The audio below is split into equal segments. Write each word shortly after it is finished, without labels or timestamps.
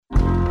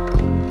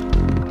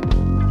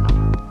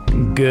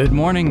Good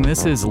morning,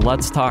 this is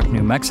Let's Talk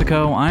New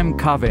Mexico. I'm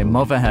Kaveh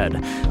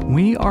Movahed.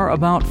 We are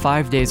about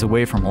 5 days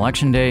away from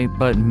Election Day,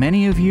 but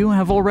many of you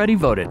have already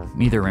voted,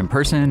 either in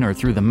person or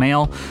through the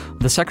mail.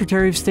 The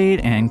Secretary of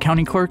State and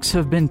county clerks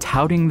have been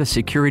touting the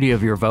security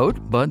of your vote,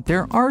 but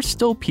there are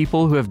still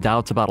people who have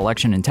doubts about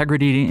election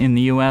integrity in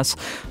the U.S.,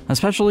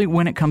 especially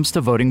when it comes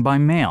to voting by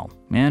mail.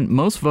 And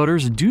most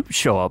voters do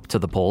show up to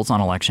the polls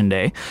on Election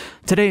Day.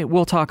 Today,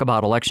 we'll talk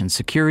about election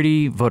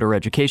security, voter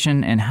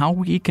education, and how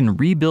we can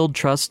rebuild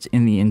trust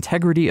in the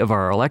integrity of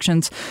our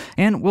elections.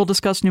 And we'll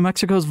discuss New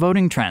Mexico's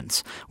voting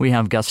trends. We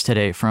have guests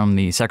today from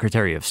the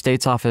Secretary of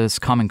State's office,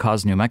 Common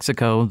Cause New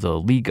Mexico, the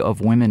League of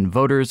Women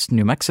Voters,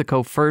 New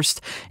Mexico First,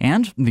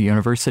 and the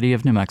University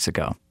of New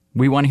Mexico.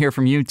 We want to hear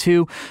from you,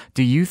 too.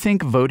 Do you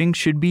think voting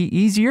should be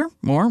easier,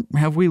 or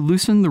have we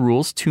loosened the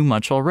rules too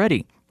much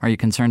already? Are you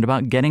concerned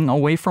about getting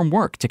away from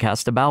work to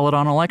cast a ballot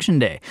on Election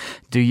Day?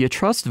 Do you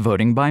trust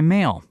voting by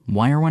mail?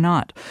 Why or why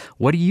not?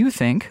 What do you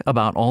think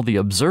about all the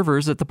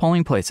observers at the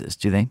polling places?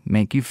 Do they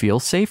make you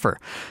feel safer?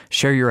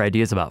 Share your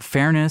ideas about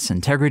fairness,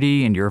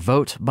 integrity, and your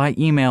vote by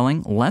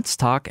emailing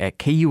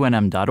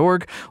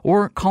letstalk@kunm.org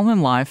or call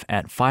in live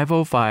at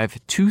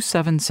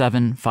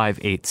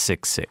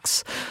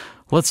 505-277-5866.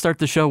 Let's start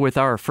the show with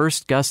our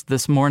first guest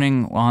this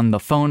morning. On the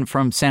phone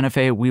from Santa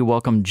Fe, we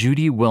welcome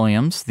Judy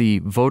Williams, the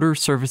Voter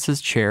Services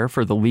Chair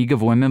for the League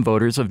of Women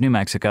Voters of New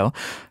Mexico.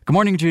 Good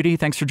morning, Judy.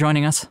 Thanks for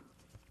joining us.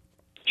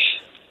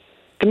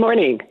 Good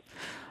morning.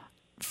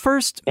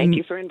 First, thank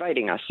you for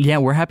inviting us. Yeah,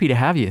 we're happy to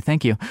have you.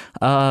 Thank you.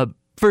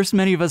 First,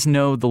 many of us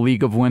know the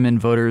League of Women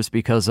Voters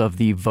because of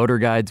the voter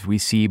guides we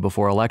see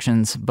before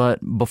elections.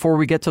 But before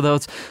we get to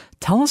those,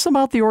 tell us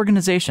about the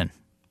organization.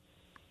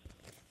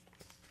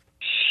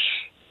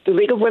 The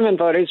League of Women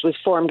Voters was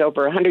formed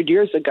over 100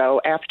 years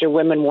ago after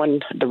women won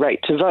the right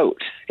to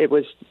vote. It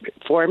was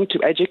formed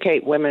to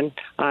educate women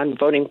on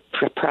voting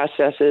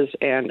processes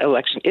and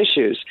election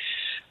issues.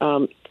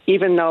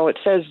 Even though it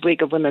says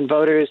League of Women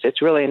Voters,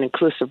 it's really an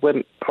inclusive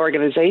women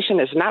organization.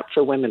 It's not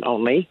for women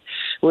only.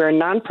 We're a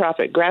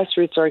nonprofit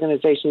grassroots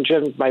organization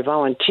driven by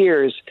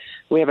volunteers.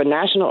 We have a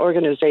national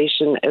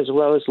organization as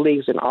well as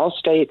leagues in all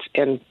states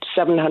and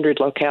 700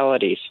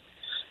 localities.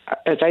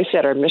 As I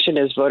said, our mission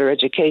is voter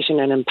education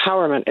and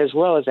empowerment as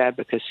well as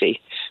advocacy.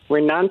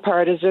 We're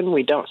nonpartisan.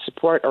 We don't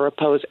support or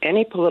oppose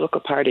any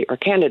political party or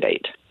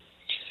candidate.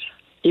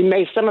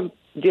 Some of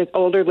the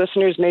older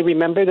listeners may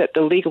remember that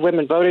the League of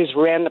Women Voters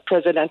ran the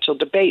presidential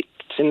debates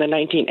in the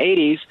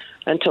 1980s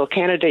until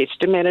candidates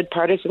demanded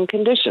partisan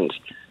conditions.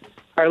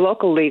 Our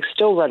local leagues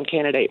still run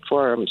candidate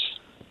forums.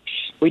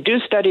 We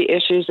do study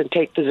issues and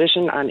take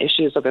position on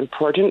issues of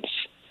importance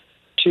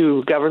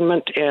to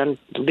government and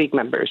league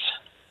members.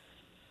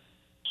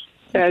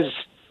 As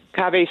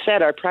Kaveh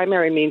said, our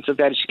primary means of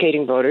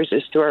educating voters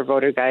is through our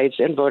voter guides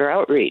and voter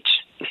outreach.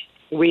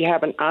 We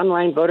have an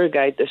online voter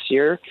guide this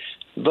year,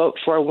 Vote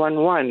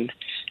 411,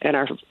 and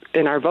our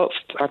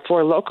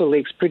 4 local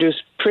leagues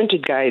produce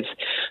printed guides.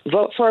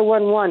 Vote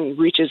 411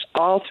 reaches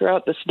all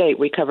throughout the state.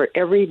 We cover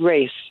every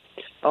race,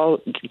 all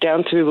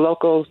down through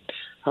local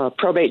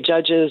probate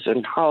judges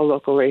and all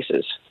local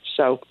races.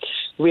 So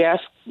we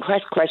ask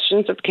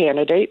questions of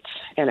candidates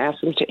and ask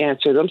them to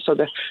answer them so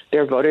that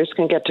their voters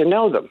can get to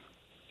know them.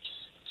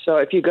 So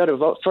if you go to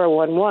Vote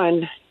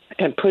 411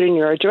 and put in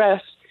your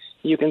address,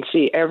 you can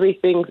see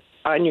everything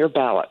on your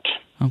ballot.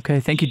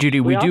 Okay, thank you, Judy.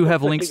 We do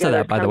have links to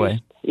that, by the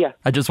way. Yeah.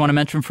 I just want to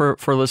mention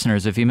for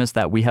listeners, if you missed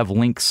that, we have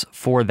links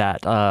for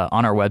that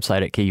on our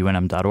website at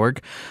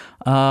kunm.org.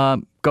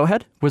 Go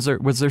ahead. Was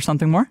there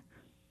something more?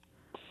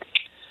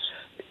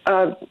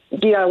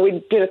 Yeah,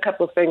 we did a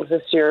couple of things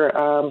this year.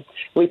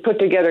 We put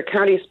together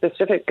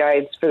county-specific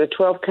guides for the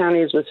 12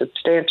 counties with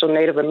substantial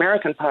Native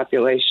American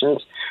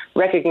populations,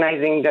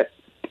 recognizing that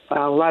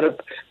a lot of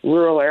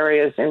rural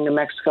areas in New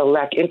Mexico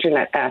lack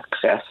internet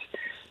access.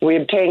 We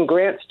obtained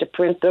grants to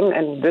print them,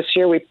 and this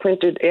year we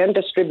printed and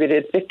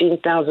distributed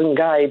 15,000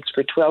 guides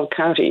for 12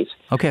 counties.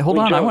 Okay, hold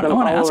on. I want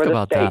to ask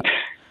about that.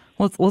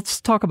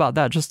 Let's talk about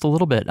that just a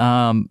little bit.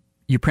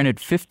 You printed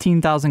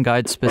 15,000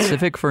 guides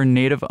specific for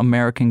Native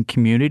American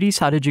communities.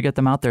 How did you get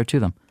them out there to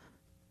them?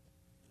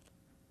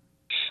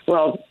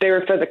 Well, they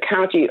were for the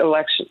counties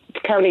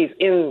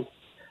in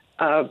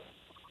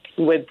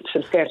with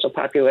substantial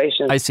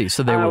populations. I see.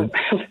 So they were.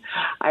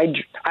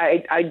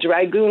 I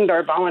dragooned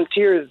our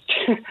volunteers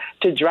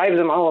to drive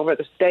them all over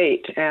the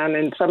state, and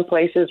in some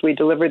places we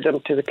delivered them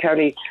to the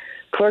county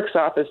clerk's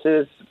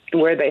offices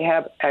where they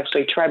have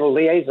actually tribal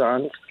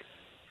liaisons.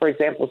 For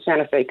example,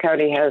 Santa Fe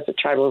County has a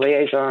tribal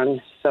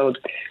liaison, so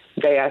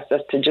they asked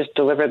us to just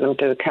deliver them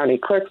to the county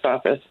clerk's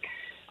office.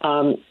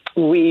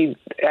 We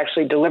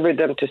actually delivered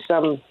them to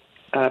some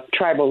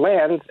tribal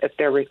lands at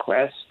their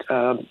request,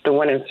 the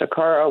one in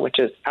Socorro, which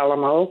is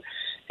Alamo,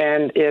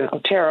 and in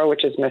Otero,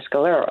 which is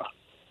Mescalero.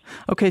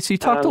 Okay, so you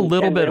talked a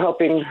little bit...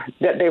 hoping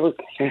that they would...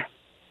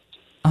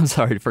 I'm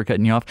sorry for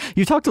cutting you off.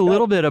 You talked a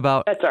little bit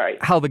about That's all right.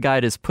 How the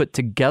guide is put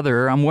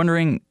together. I'm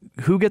wondering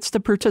who gets to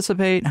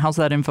participate? How's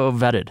that info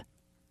vetted?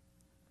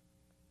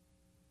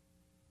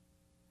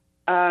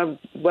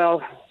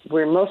 Well,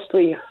 we're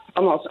mostly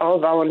almost all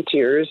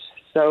volunteers,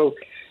 so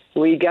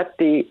we get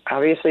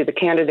obviously the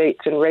candidates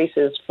and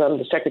races from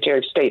the Secretary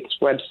of State's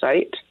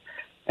website,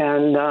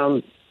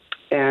 and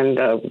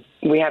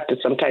we have to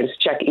sometimes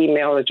check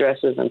email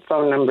addresses and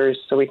phone numbers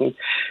so we can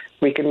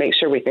make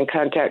sure we can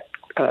contact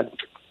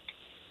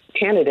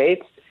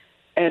candidates.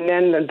 And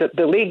then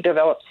the league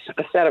develops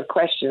a set of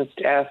questions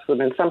to ask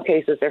them. In some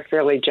cases, they're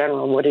fairly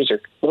general. What is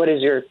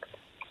your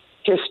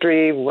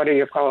history? What are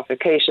your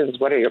qualifications?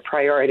 What are your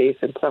priorities?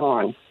 And so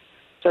on.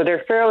 So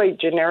they're fairly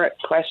generic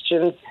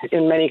questions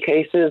in many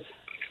cases,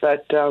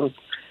 but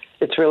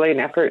it's really an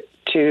effort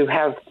to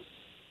have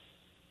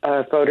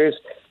voters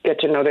get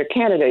to know their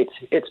candidates.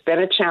 It's been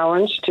a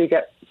challenge to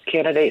get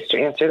candidates to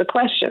answer the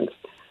questions,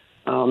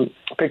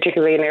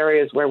 particularly in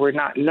areas where we're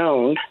not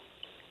known,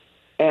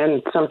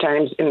 and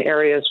sometimes in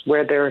areas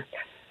where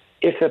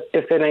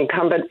if an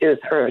incumbent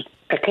or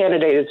a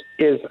candidate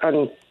is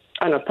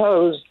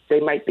unopposed, they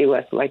might be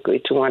less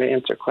likely to want to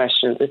answer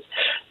questions.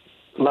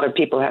 A lot of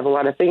people have a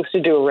lot of things to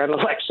do around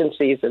election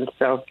season,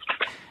 so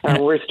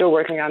we're still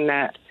working on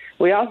that.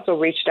 We also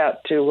reached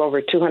out to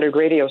over 200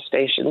 radio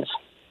stations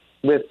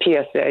with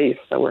PSAs,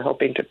 so we're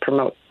hoping to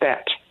promote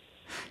that.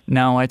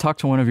 Now, I talked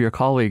to one of your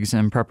colleagues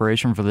in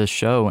preparation for this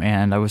show,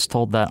 and I was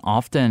told that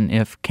often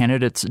if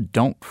candidates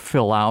don't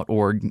fill out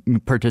or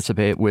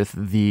participate with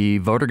the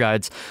voter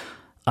guides,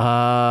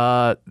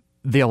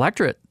 the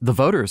electorate, the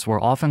voters,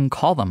 will often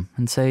call them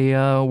and say,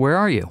 where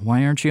are you?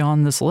 Why aren't you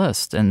on this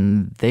list?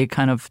 And they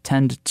kind of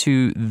tend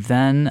to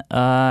then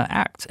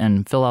act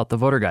and fill out the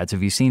voter guides.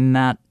 Have you seen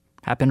that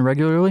happen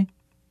regularly?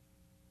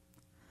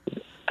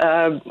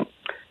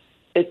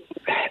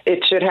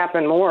 It should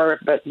happen more,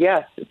 but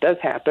yes, it does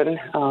happen.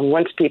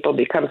 Once people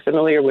become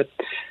familiar with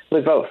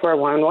Vote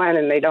 411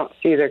 and they don't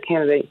see their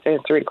candidates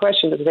answering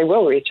questions, they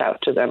will reach out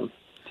to them,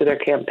 to their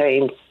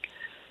campaigns.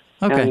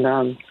 Okay.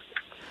 And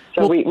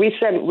so we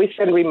send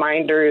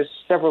reminders,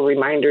 several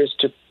reminders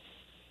to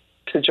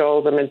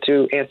cajole them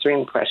into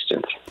answering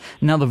questions.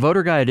 Now, the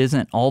voter guide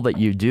isn't all that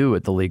you do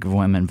at the League of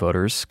Women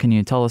Voters. Can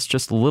you tell us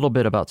just a little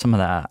bit about some of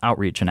the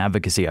outreach and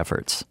advocacy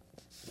efforts?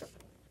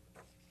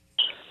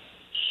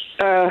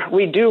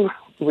 We do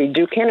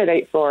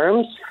candidate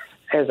forums,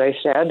 as I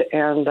said,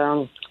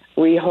 and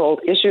we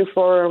hold issue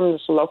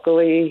forums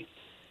locally,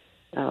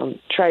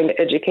 trying to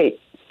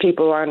educate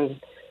people on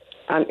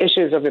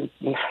issues of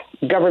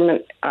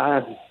government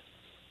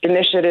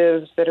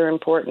initiatives that are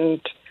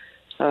important,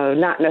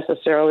 not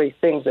necessarily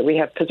things that we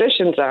have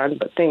positions on,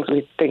 but things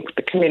we think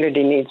the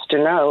community needs to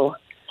know.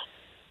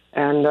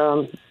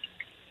 And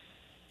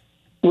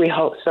we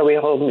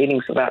hold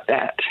meetings about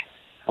that.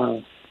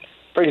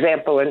 For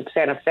example, in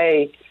Santa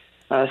Fe,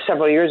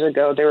 several years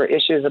ago, there were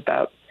issues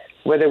about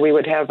whether we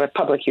would have a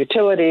public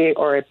utility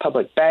or a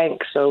public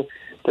bank. So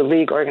the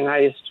League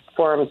organized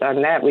forums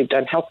on that. We've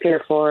done healthcare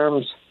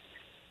forums,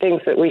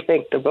 things that we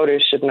think the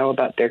voters should know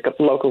about their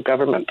local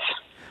governments.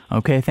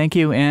 Okay, thank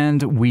you.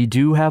 And we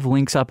do have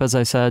links up, as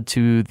I said,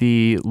 to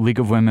the League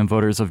of Women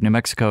Voters of New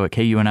Mexico at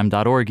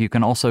KUNM.org. You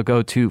can also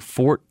go to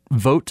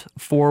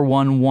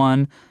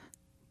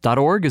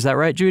vote411.org. Is that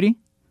right, Judy?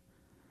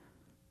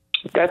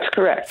 That's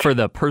correct. For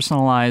the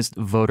personalized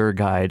voter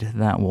guide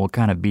that will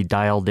kind of be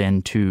dialed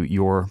into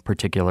your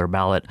particular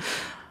ballot.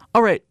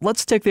 All right,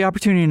 let's take the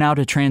opportunity now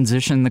to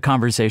transition the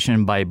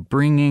conversation by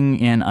bringing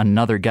in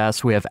another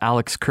guest. We have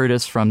Alex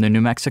Curtis from the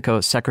New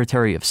Mexico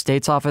Secretary of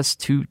State's office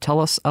to tell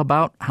us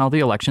about how the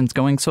election's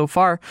going so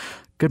far.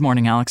 Good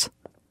morning, Alex.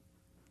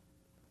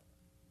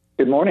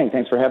 Good morning.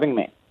 Thanks for having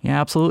me. Yeah,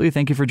 absolutely.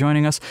 Thank you for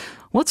joining us.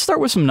 Let's start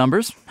with some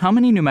numbers. How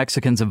many New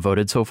Mexicans have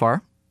voted so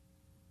far?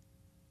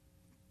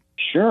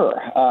 Sure.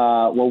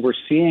 Well, we're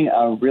seeing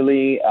a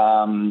really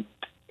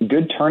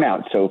good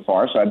turnout so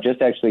far. So I've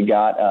just actually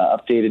got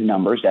updated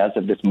numbers as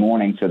of this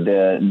morning. So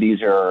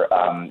these are,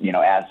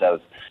 as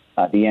of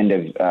the end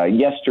of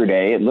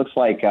yesterday, it looks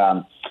like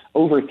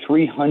over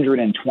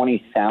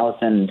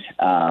 320,000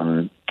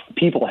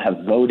 people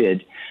have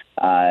voted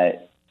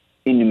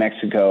in New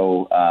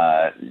Mexico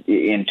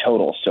in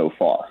total so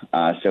far.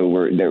 So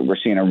we're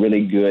seeing a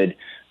really good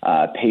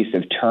pace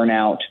of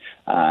turnout.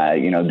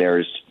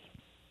 There's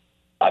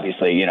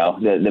obviously,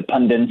 the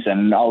pundits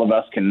and all of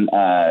us can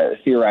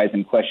theorize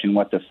and question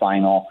what the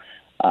final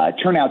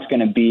turnout's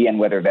going to be and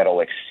whether that'll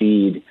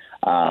exceed,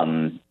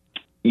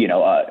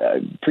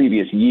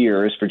 previous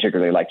years,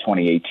 particularly like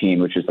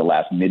 2018, which is the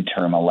last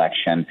midterm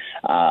election.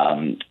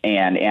 And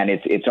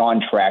it's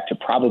on track to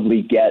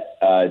probably get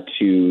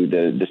to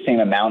the same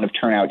amount of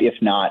turnout,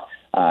 if not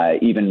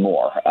even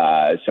more.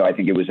 So I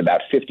think it was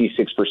about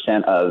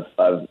 56%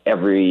 of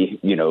every,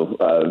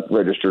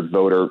 registered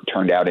voter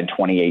turned out in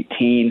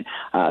 2018.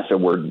 So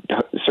we're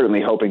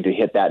certainly hoping to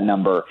hit that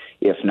number,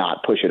 if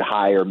not push it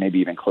higher, maybe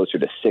even closer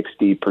to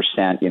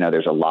 60%.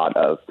 There's a lot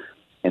of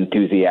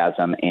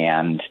enthusiasm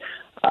and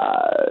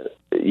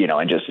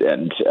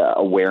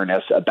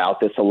awareness about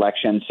this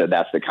election. So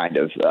that's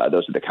those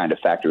are the kind of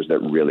factors that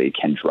really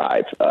can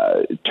drive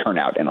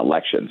turnout in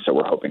elections. So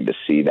we're hoping to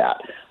see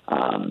that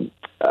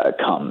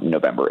come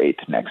November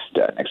 8th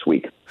next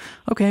week.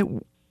 Okay.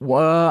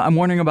 I'm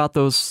wondering about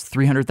those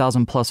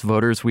 300,000 plus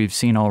voters we've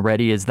seen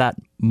already. Is that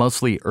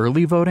mostly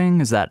early voting?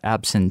 Is that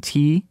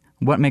absentee?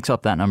 What makes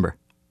up that number?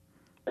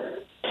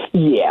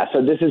 Yeah,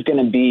 so this is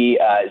going to be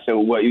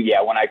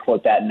when I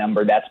quote that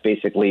number, that's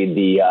basically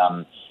the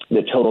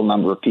total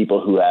number of people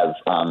who have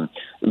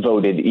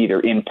voted either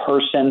in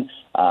person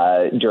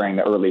during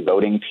the early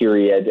voting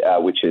period,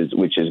 which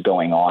is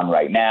going on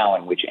right now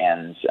and which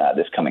ends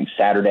this coming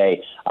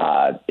Saturday,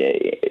 and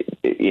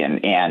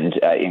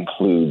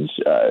includes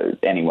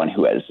anyone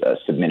who has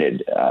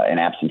submitted an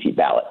absentee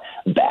ballot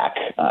back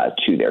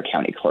to their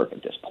county clerk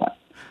at this point.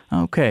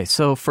 Okay,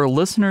 so for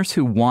listeners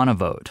who want to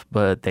vote,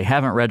 but they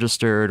haven't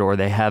registered or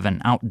they have an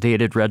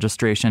outdated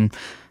registration,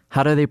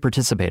 how do they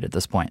participate at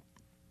this point?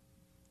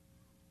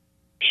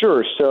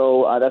 Sure.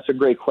 So that's a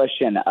great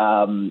question.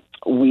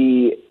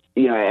 We,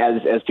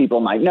 as people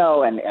might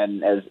know, and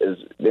as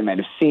they might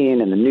have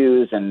seen in the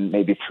news and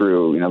maybe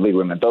through, League of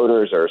Women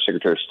Voters or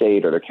Secretary of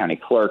State or their county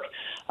clerk,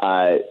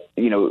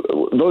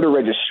 voter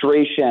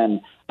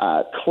registration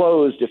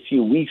closed a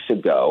few weeks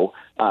ago,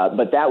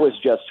 but that was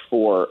just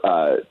for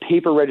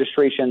paper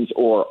registrations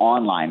or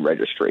online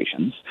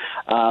registrations.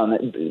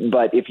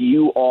 But if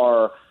you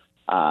are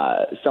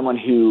someone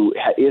who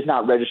is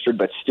not registered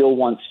but still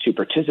wants to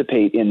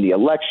participate in the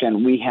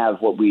election, we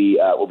have what we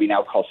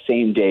now call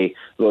same-day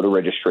voter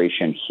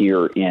registration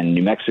here in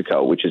New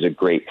Mexico, which is a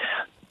great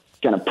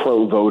kind of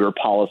pro-voter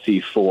policy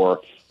for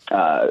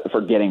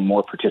getting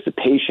more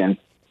participation.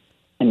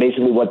 And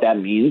basically what that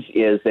means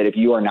is that if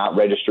you are not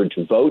registered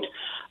to vote,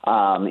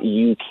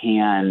 you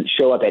can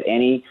show up at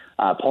any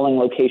polling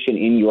location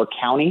in your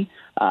county,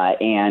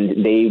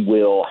 and they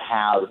will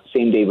have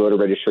same-day voter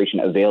registration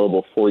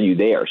available for you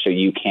there. So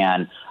you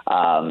can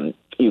come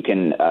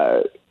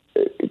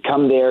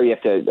there. You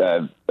have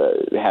to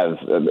have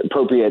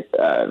appropriate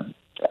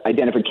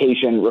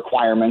identification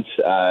requirements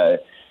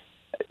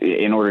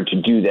in order to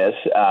do this.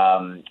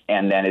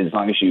 And then as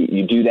long as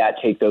you do that,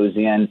 take those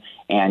in,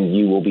 and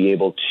you will be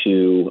able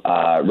to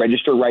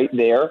register right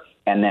there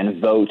and then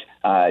vote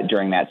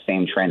during that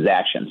same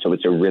transaction. So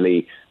it's a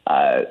really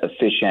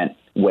efficient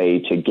way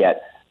to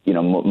get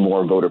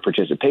more voter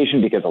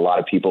participation, because a lot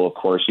of people, of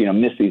course,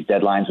 miss these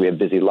deadlines. We have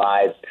busy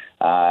lives.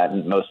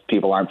 Most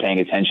people aren't paying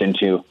attention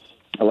to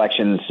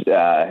elections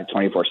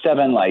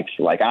 24/7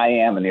 like I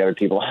am and the other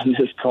people on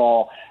this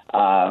call.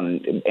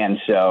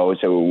 And so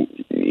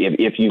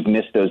if you've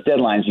missed those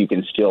deadlines, you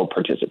can still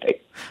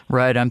participate.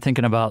 Right. I'm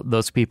thinking about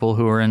those people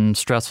who are in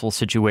stressful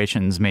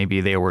situations.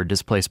 Maybe they were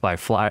displaced by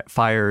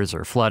fires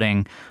or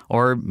flooding,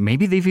 or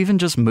maybe they've even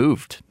just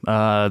moved.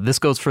 This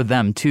goes for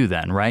them too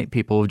then, right?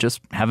 People who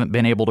just haven't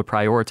been able to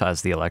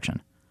prioritize the election.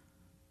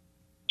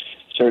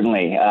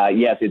 Certainly.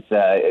 Yes,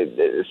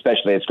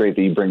 it's great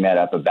that you bring that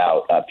up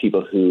about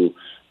people who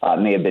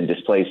may have been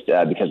displaced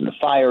because of the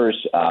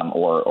fires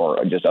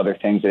or just other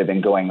things that have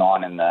been going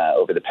on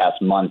over the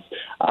past month.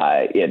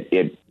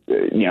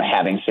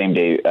 Having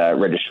same-day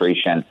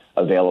registration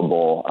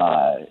available,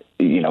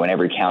 in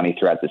every county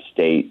throughout the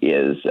state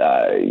it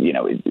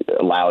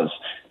allows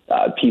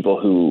people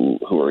who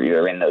are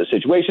either in those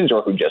situations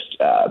or who just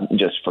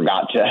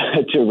forgot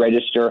to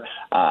register.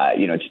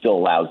 It still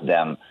allows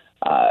them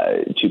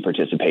to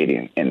participate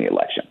in the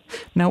election.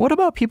 Now, what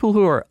about people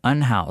who are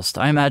unhoused?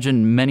 I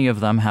imagine many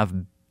of them have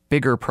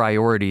bigger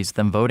priorities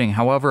than voting.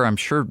 However, I'm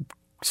sure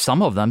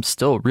some of them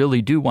still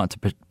really do want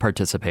to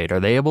participate. Are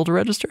they able to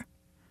register?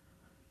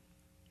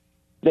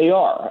 They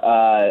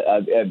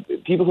are.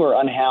 People who are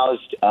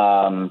unhoused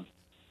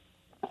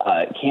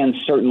can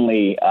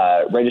certainly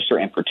register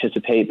and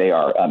participate. They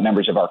are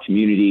members of our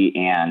community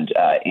and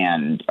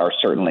are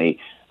certainly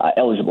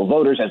eligible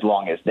voters, as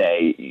long as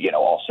they,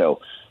 also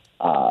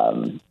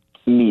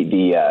meet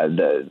the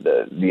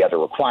other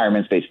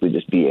requirements, basically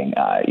just being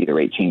either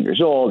 18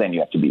 years old, and you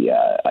have to be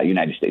a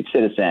United States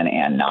citizen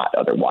and not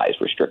otherwise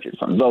restricted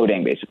from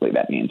voting. Basically,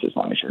 that means as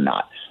long as you're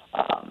not,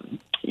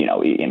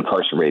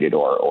 incarcerated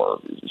or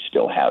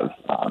still have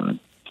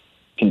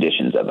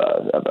conditions of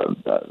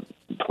a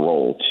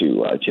parole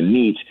to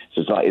meet.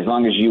 So as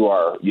long as you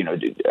are,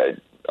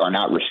 are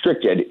not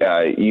restricted,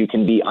 you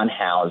can be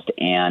unhoused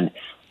and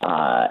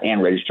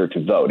register to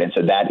vote. And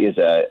so that is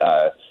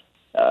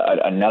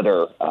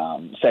another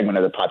segment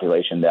of the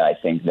population that I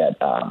think that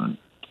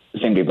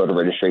same-day voter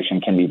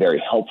registration can be very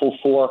helpful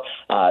for.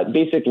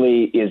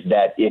 Basically, is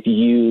that if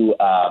you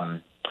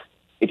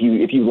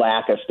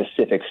lack a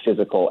specific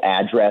physical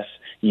address,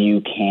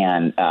 you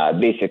can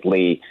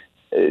basically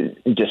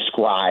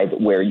describe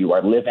where you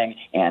are living,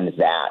 and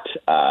that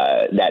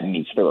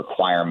meets the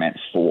requirements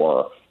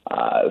for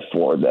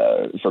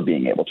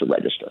being able to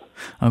register.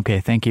 Okay,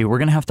 thank you. We're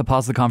going to have to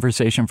pause the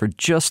conversation for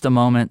just a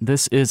moment.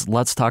 This is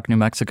Let's Talk New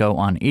Mexico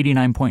on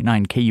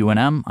 89.9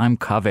 KUNM. I'm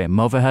Kaveh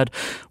Movahed.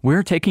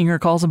 We're taking your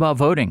calls about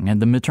voting in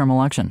the midterm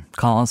election.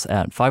 Call us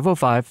at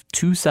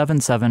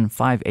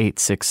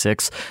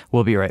 505-277-5866.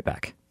 We'll be right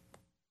back.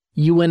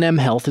 UNM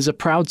Health is a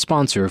proud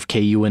sponsor of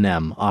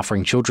KUNM,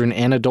 offering children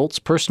and adults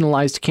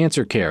personalized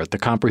cancer care at the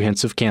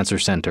Comprehensive Cancer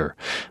Center.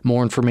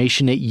 More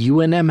information at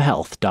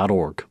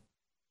unmhealth.org.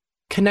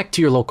 Connect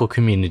to your local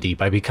community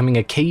by becoming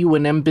a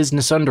KUNM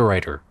Business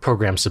Underwriter.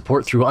 Program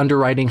support through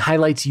underwriting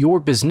highlights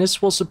your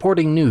business while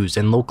supporting news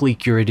and locally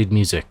curated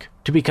music.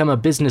 To become a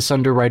business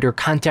underwriter,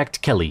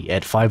 contact Kelly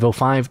at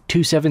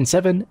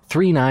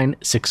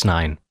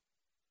 505-277-3969.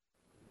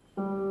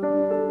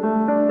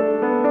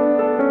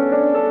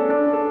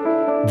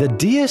 The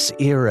Dies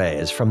Irae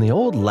is from the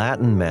old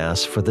Latin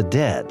Mass for the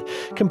dead.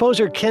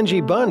 Composer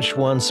Kenji Bunch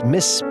once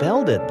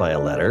misspelled it by a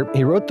letter.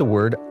 He wrote the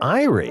word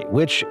Irie,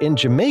 which in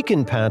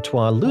Jamaican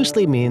patois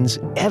loosely means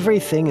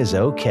everything is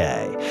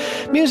okay.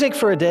 Music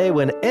for a day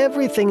when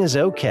everything is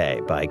okay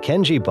by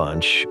Kenji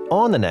Bunch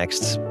on the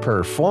next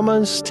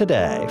Performance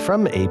Today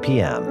from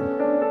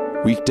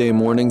APM. Weekday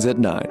mornings at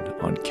 9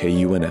 on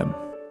KUNM.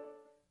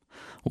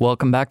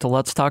 Welcome back to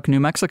Let's Talk New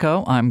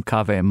Mexico. I'm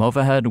Kaveh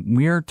Movahed.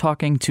 We're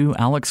talking to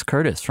Alex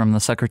Curtis from the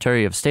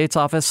Secretary of State's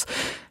office.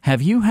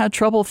 Have you had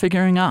trouble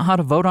figuring out how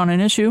to vote on an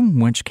issue,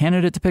 which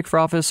candidate to pick for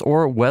office,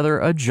 or whether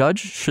a judge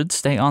should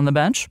stay on the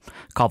bench?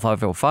 Call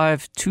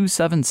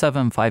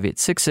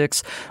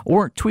 505-277-5866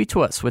 or tweet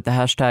to us with the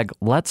hashtag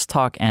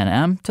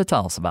Let'sTalkNM to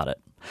tell us about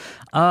it.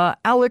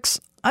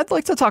 Alex, I'd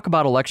like to talk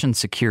about election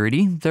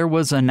security. There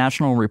was a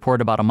national report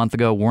about a month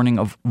ago warning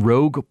of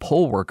rogue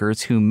poll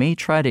workers who may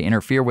try to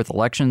interfere with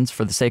elections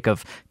for the sake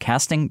of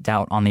casting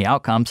doubt on the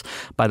outcomes.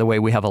 By the way,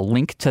 we have a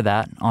link to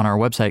that on our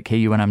website,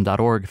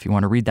 kunm.org, if you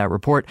want to read that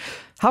report.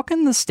 How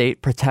can the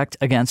state protect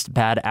against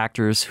bad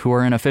actors who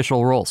are in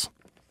official roles?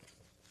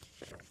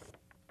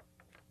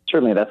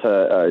 Certainly, that's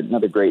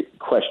another great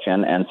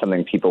question and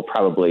something people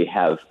probably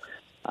have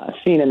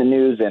seen in the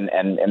news and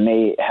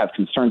may have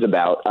concerns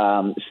about.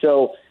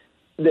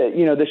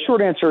 The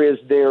short answer is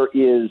there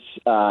is,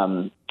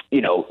 the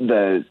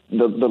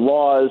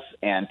laws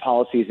and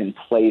policies in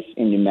place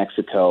in New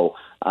Mexico,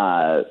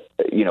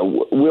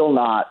 will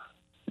not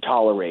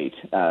tolerate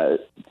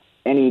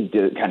any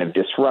kind of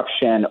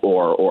disruption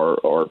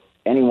or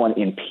anyone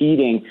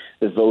impeding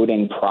the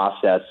voting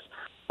process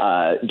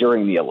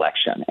during the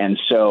election. And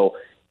so,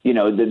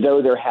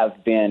 though there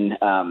have been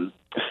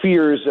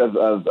fears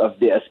of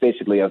this,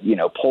 basically of,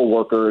 poll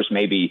workers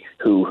maybe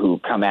who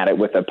come at it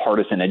with a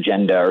partisan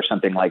agenda or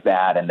something like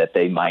that, and that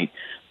they might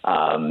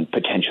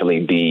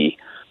potentially be,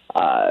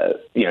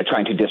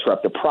 trying to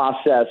disrupt the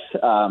process.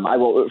 I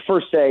will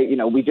first say,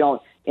 we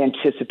don't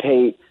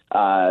anticipate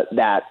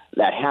that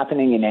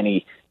happening in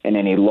any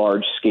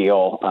large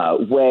scale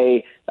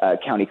way.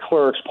 County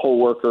clerks, poll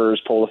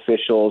workers, poll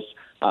officials,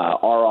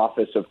 our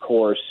office, of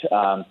course,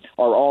 are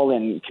all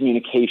in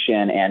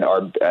communication and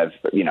are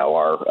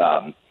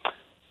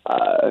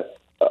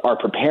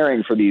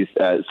preparing for these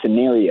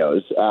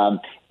scenarios.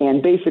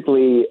 And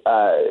basically,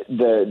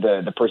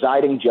 the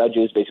presiding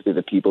judges, basically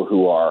the people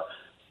who are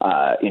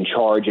in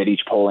charge at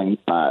each polling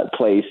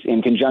place,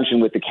 in conjunction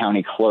with the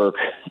county clerk,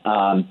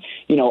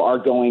 are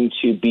going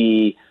to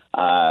be,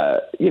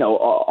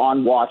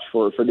 on watch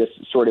for this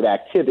sort of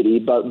activity.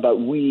 But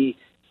we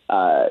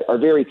are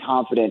very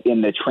confident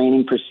in the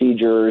training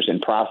procedures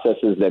and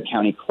processes that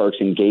county clerks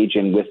engage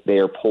in with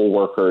their poll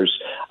workers,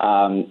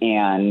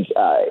 and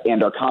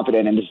are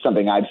confident, and this is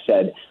something I've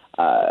said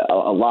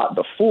a lot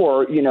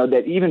before,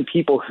 that even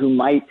people who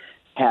might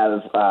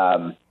have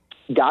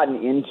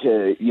gotten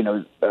into,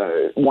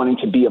 wanting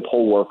to be a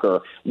poll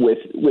worker with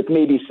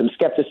maybe some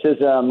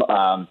skepticism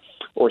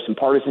or some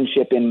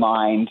partisanship in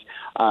mind,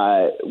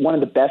 one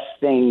of the best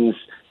things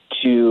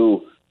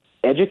to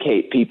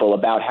educate people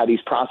about how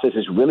these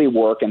processes really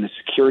work and the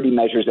security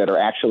measures that are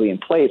actually in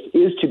place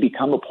is to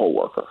become a poll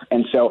worker.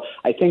 And so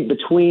I think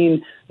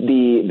between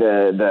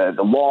the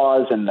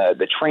laws and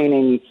the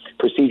training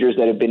procedures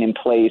that have been in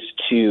place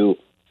to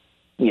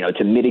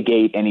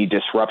mitigate any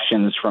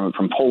disruptions from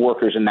poll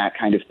workers and that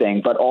kind of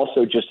thing, but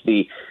also just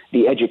the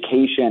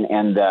education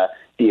and the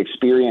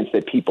experience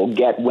that people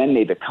get when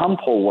they become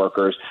poll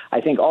workers, I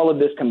think all of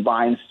this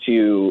combines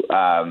to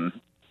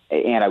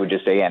and I would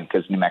just say,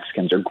 because New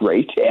Mexicans are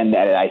great, and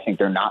that I think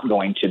they're not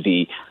going to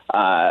be,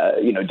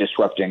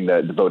 disrupting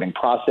the voting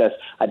process.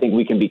 I think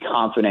we can be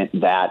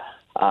confident that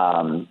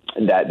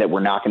that we're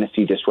not going to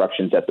see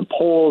disruptions at the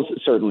polls,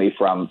 certainly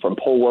from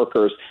poll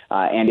workers.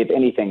 And if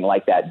anything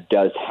like that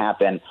does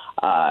happen,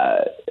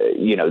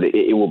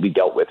 it will be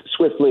dealt with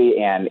swiftly,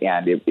 and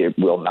it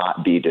will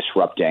not be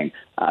disrupting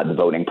the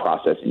voting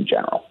process in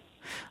general.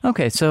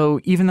 Okay, so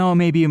even though it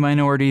may be a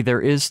minority, there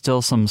is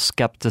still some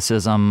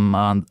skepticism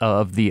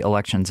of the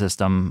election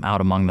system out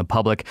among the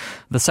public.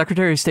 The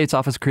Secretary of State's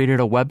office created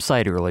a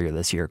website earlier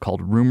this year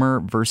called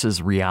Rumor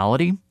versus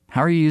Reality. How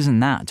are you using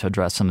that to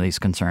address some of these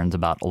concerns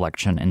about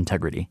election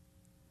integrity?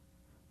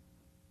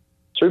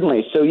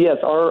 Certainly. So, yes,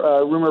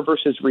 our Rumor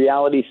versus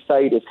Reality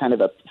site is kind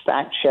of a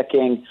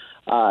fact-checking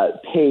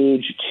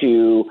page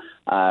to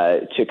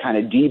kind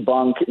of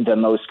debunk the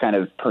most kind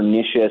of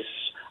pernicious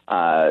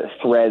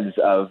threads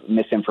of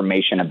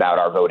misinformation about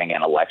our voting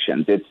and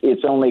elections.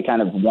 It's only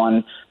kind of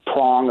one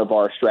prong of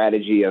our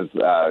strategy of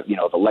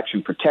of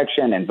election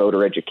protection and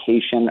voter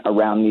education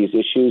around these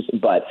issues.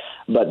 But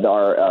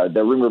our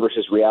the Rumor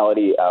versus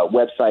Reality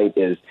website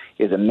is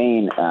a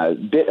main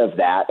bit of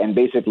that, and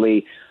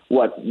basically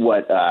what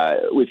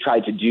we've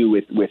tried to do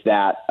with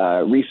that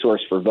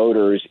resource for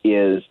voters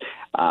is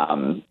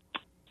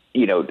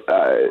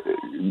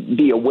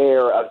be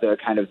aware of the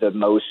kind of the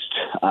most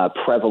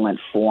prevalent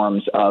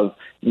forms of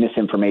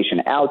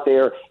misinformation out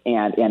there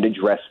and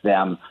address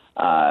them,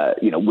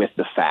 with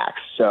the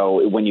facts.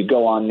 So when you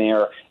go on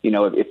there,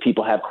 if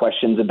people have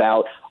questions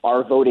about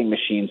are voting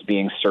machines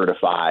being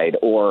certified,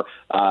 or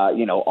are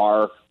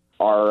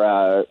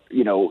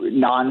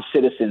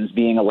non-citizens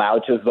being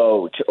allowed to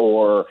vote,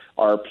 or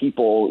are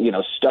people,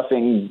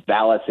 stuffing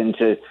ballots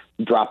into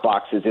drop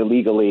boxes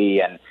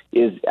illegally, and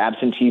is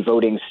absentee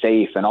voting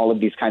safe, and all of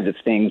these kinds of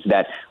things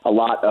that a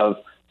lot of,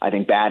 I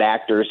think, bad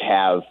actors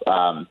have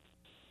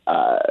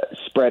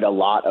spread a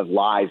lot of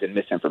lies and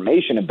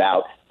misinformation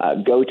about,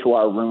 go to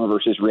our Rumor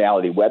versus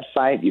Reality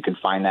website. You can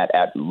find that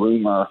at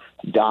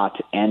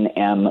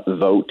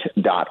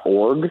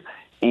rumor.nmvote.org.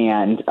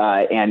 And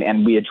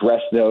we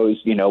address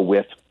those,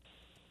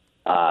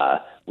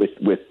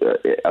 with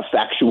a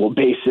factual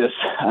basis,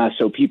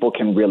 so people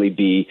can really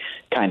be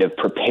kind of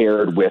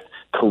prepared with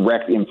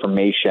correct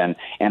information.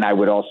 And I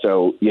would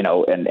also,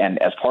 and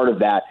as part of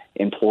that,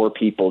 implore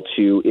people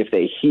to, if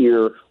they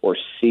hear or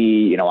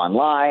see,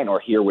 online, or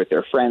hear with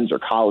their friends or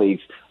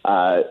colleagues,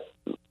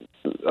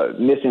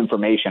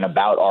 misinformation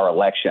about our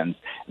elections,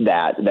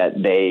 that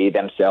they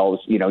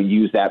themselves,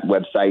 use that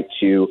website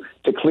to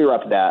clear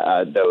up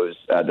those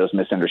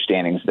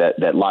misunderstandings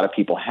that a lot of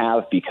people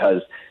have,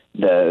 because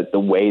the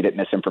way that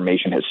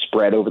misinformation has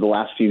spread over the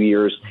last few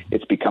years,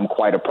 it's become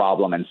quite a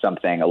problem, and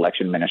something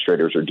election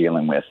administrators are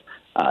dealing with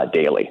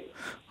daily.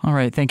 All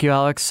right. Thank you,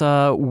 Alex.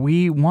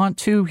 We want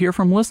to hear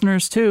from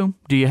listeners, too.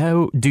 Do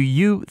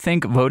you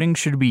think voting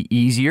should be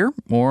easier,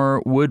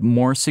 or would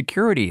more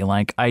security,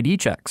 like ID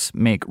checks,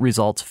 make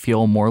results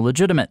feel more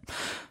legitimate?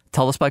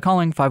 Tell us by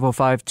calling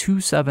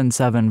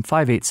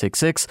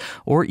 505-277-5866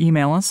 or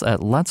email us at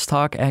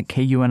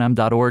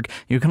letstalk@kunm.org.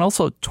 You can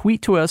also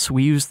tweet to us.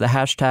 We use the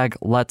hashtag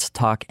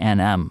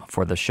LetsTalkNM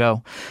for the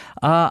show.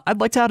 I'd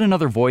like to add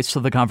another voice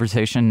to the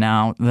conversation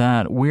now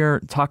that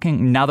we're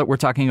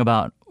talking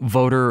about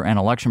voter and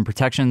election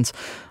protections.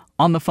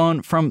 On the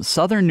phone from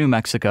southern New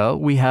Mexico,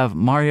 we have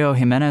Mario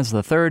Jimenez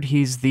III.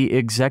 He's the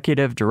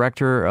executive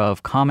director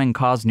of Common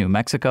Cause New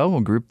Mexico,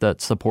 a group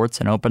that supports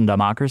an open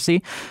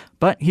democracy.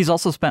 But he's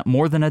also spent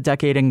more than a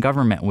decade in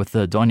government with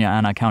the Doña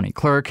Ana County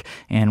Clerk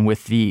and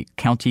with the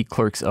County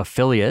Clerks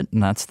Affiliate,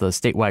 and that's the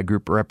statewide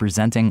group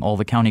representing all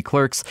the county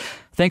clerks.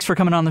 Thanks for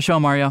coming on the show,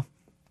 Mario.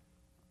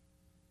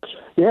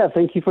 Yeah,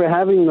 thank you for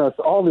having us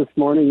all this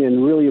morning,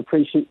 and really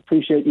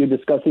appreciate you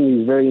discussing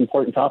these very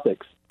important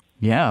topics.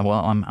 Yeah,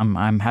 well,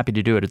 I'm happy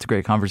to do it. It's a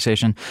great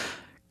conversation.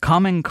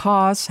 Common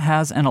Cause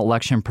has an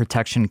election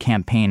protection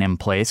campaign in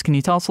place. Can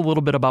you tell us a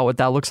little bit about what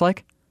that looks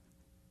like?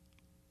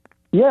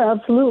 Yeah,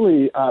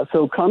 absolutely.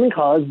 So Common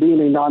Cause, being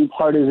a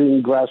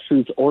nonpartisan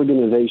grassroots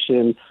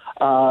organization,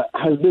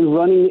 has been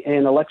running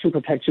an election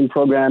protection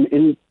program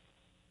in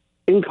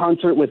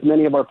concert with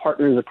many of our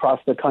partners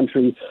across the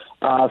country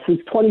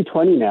since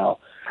 2020 now.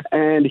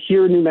 And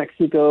here in New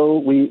Mexico,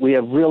 we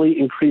have really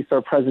increased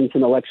our presence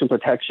in election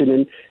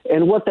protection.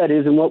 And what that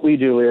is and what we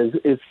do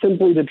is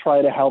simply to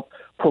try to help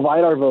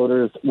provide our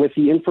voters with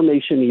the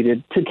information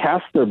needed to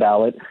cast their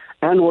ballot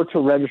and or to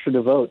register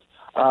to vote.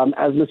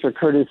 As Mr.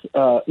 Curtis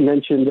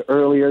mentioned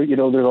earlier, there's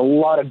a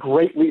lot of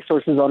great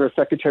resources on our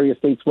Secretary of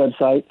State's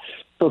website.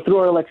 So through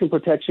our election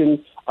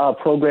protection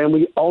program,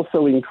 we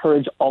also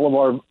encourage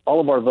all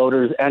of our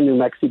voters and New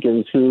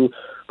Mexicans who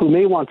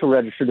may want to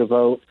register to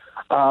vote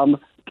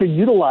to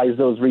utilize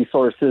those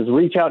resources,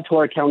 reach out to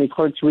our county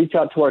clerks, reach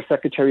out to our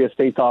Secretary of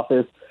State's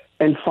office,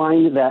 and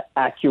find that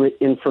accurate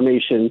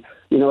information.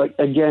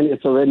 Again,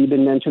 it's already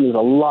been mentioned, there's a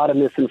lot of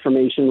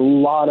misinformation, a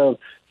lot of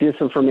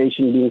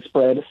disinformation being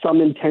spread, some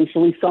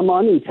intentionally, some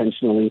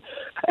unintentionally.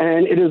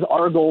 And it is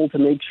our goal to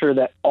make sure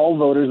that all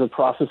voters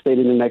across the state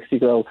of New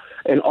Mexico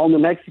and all New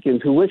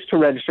Mexicans who wish to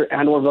register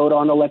and or vote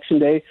on Election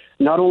Day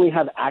not only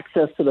have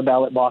access to the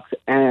ballot box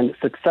and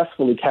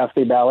successfully cast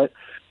a ballot,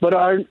 but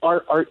are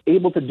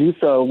able to do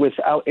so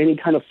without any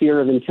kind of fear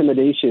of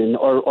intimidation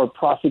or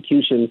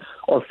prosecution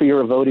or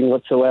fear of voting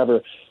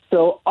whatsoever.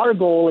 So our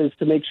goal is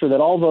to make sure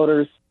that all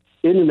voters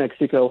in New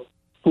Mexico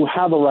who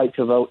have a right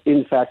to vote,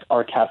 in fact,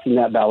 are casting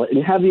that ballot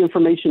and have the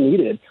information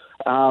needed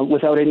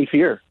without any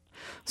fear.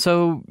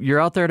 So you're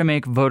out there to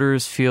make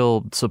voters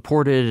feel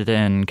supported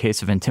in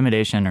case of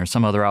intimidation or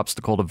some other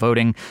obstacle to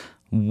voting.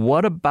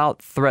 What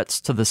about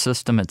threats to the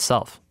system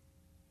itself?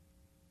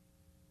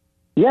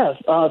 Yes,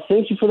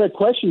 thank you for that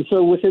question.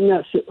 So with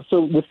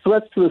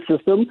threats to the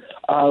system,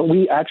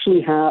 we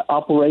actually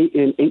operate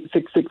an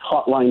 866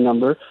 hotline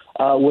number,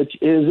 which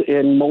is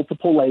in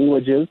multiple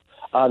languages.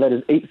 That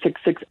is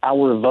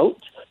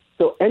 866-OUR-VOTE.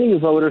 So any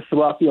voter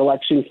throughout the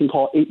election can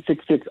call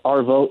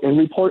 866-RVOTE and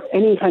report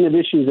any kind of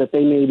issues that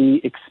they may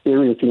be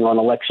experiencing on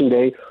Election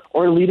Day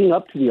or leading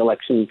up to the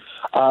election,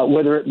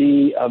 whether it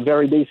be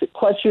very basic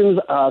questions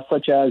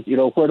such as,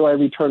 where do I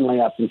return my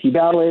absentee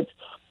ballot,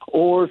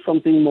 or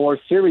something more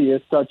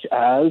serious such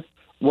as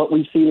what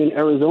we've seen in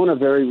Arizona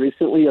very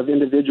recently of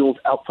individuals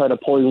outside a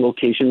polling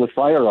location with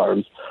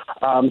firearms.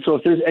 So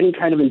if there's any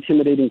kind of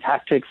intimidating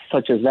tactics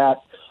such as that,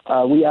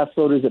 we ask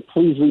voters that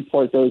please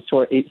report those to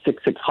our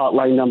 866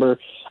 hotline number,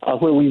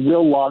 where we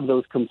will log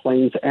those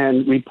complaints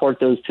and report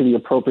those to the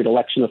appropriate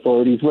election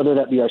authorities, whether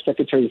that be our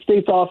Secretary of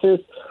State's office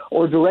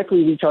or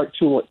directly reach out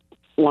to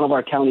one of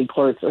our county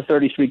clerks or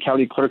 33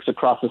 county clerks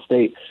across the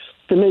state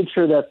to make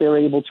sure that they're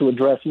able to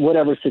address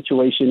whatever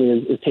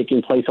situation is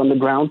taking place on the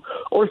ground,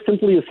 or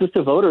simply assist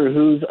a voter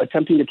who's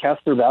attempting to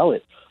cast their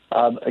ballot.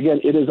 Again,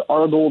 it is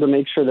our goal to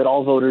make sure that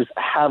all voters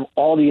have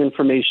all the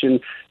information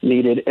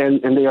needed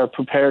and they are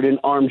prepared and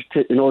armed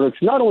in order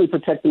to not only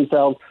protect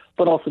themselves,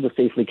 but also to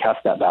safely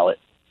cast that ballot.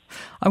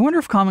 I wonder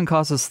if Common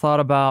Cause has thought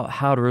about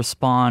how to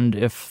respond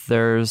if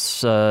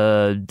there's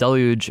a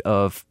deluge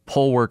of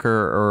poll worker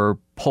or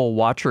poll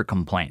watcher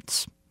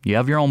complaints. You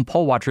have your own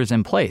poll watchers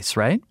in place,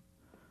 right?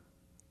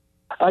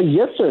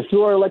 Yes, sir.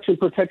 Through our election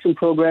protection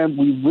program,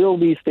 we will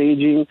be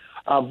staging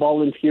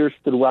volunteers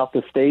throughout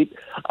the state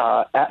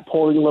at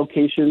polling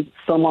locations,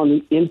 some on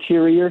the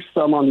interior,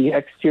 some on the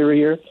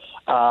exterior,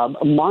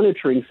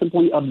 monitoring,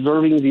 simply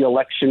observing the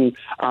election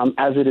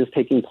as it is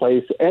taking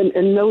place and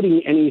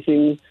noting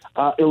anything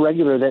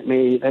irregular that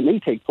may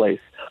take place.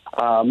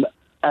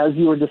 As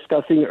you were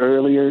discussing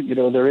earlier,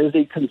 there is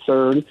a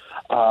concern,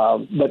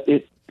 but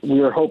we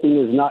are hoping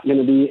is not going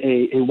to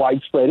be a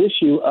widespread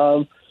issue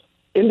of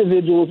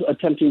individuals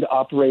attempting to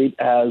operate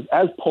as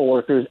poll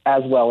workers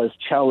as well as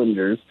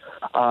challengers.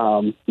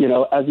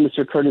 As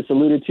Mr. Curtis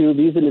alluded to,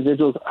 these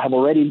individuals have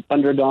already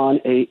undergone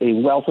a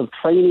wealth of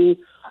training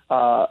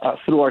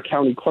through our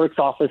county clerk's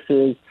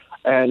offices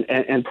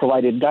and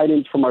provided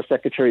guidance from our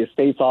Secretary of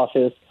State's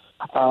office.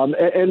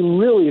 And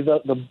really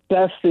the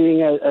best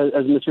thing,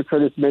 as Mr.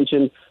 Curtis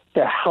mentioned,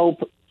 to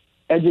help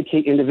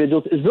educate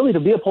individuals is really to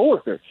be a poll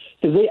worker,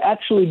 because they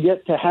actually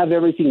get to have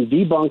everything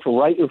debunked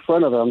right in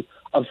front of them,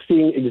 of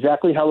seeing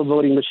exactly how the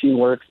voting machine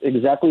works,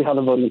 exactly how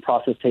the voting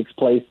process takes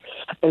place,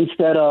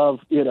 instead of,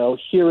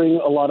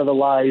 hearing a lot of the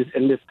lies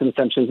and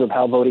misconceptions of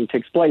how voting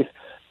takes place.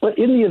 But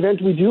in the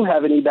event we do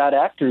have any bad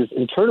actors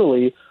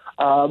internally,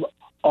 our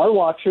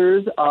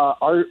watchers,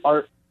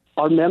 our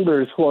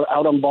members who are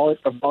out on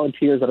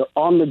volunteers that are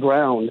on the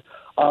ground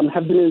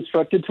have been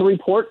instructed to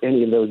report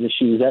any of those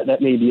issues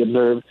that may be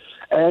observed.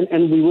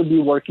 And we would be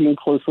working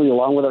closely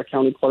along with our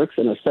county clerks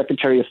and our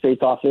Secretary of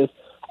State's office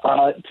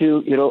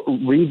to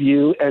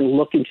review and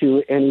look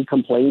into any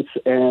complaints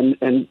and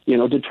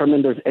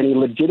determine there's any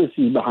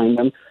legitimacy behind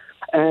them.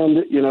 And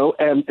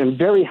I'm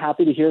very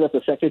happy to hear that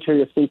the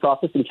Secretary of State's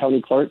office and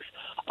county clerks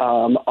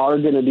are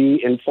going to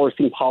be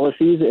enforcing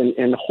policies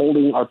and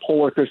holding our poll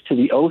workers to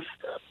the oath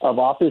of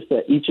office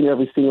that each and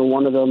every single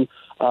one of them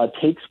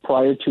takes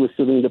prior to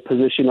assuming the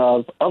position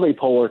of a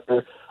poll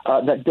worker.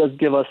 That does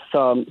give us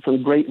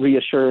some great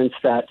reassurance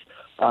that,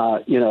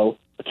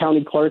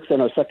 county clerks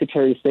and our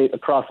Secretary of State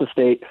across the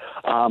state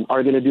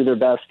are going to do their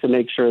best to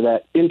make sure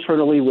that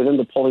internally within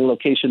the polling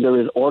location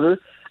there is order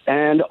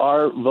and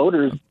our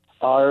voters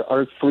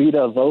are free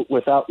to vote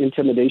without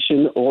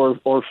intimidation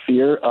or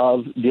fear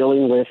of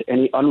dealing with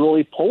any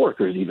unruly poll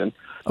workers even.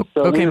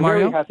 So okay, we're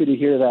Mario, very happy to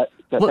hear that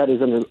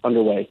is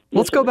underway.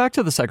 Let's go back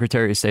to the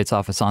Secretary of State's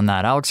office on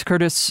that. Alex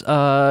Curtis,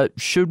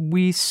 should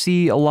we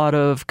see a lot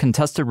of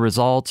contested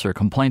results or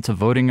complaints of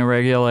voting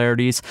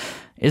irregularities?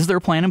 Is there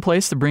a plan in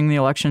place to bring the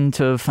election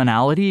to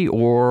finality,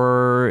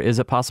 or is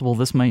it possible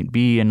this might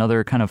be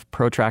another kind of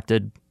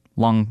protracted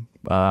long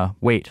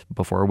wait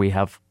before we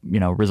have,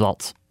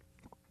 results?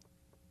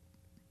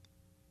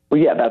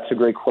 Well, yeah, that's a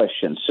great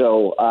question.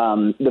 So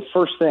the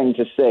first thing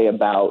to say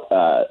about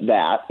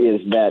that is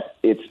that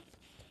it's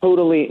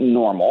totally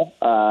normal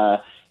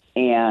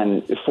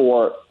and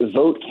for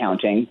vote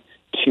counting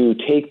to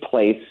take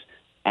place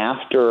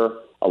after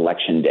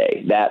Election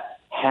Day. That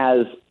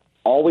has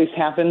always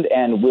happened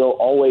and will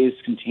always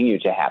continue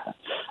to happen.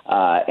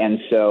 And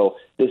so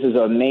this is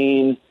a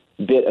main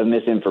bit of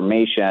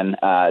misinformation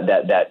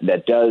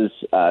that does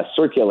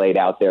circulate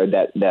out there,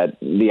 that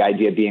the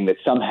idea being that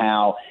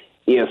somehow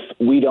if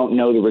we don't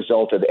know the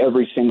result of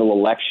every single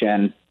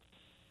election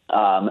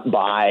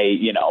by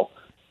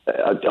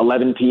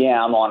 11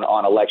 p.m.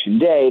 on Election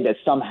Day, that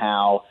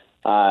somehow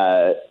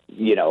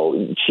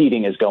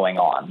cheating is going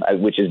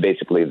on, which is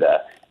basically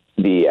the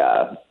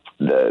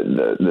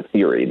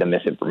theory, the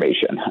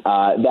misinformation.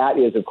 That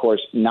is, of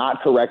course,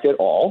 not correct at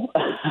all.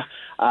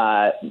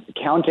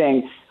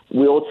 Counting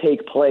will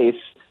take place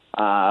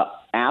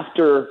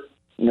after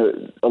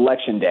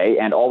Election Day,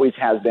 and always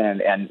has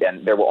been, and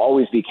there will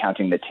always be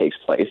counting that takes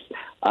place.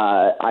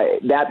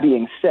 That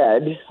being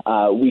said,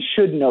 we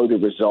should know the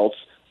results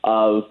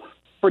of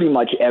pretty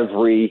much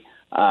every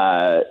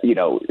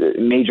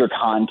major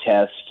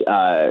contest,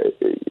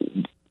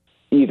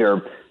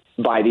 either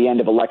by the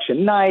end of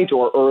election night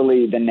or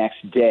early the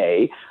next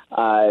day.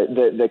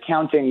 The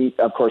counting,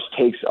 of course,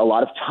 takes a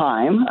lot of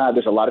time.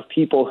 There's a lot of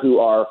people who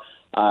are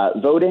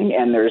voting,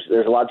 and there's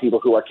a lot of people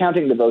who are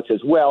counting the votes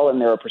as well, and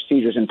there are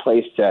procedures in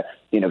place to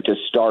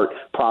start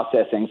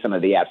processing some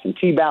of the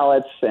absentee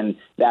ballots and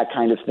that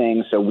kind of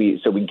thing. So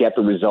we get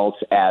the results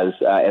as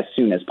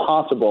soon as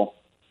possible.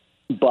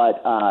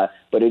 But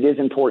it is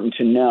important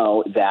to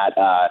know that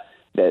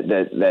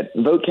that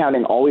vote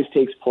counting always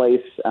takes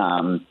place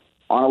on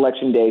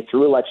Election Day,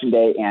 through Election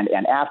Day,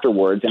 and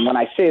afterwards. And when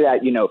I say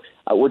that,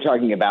 we're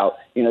talking about,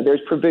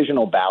 there's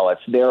provisional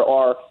ballots. There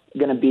are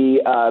going to be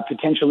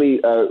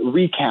potentially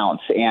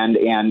recounts and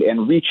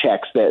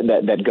rechecks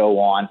that go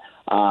on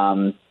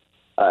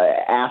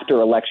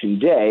after Election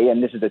Day.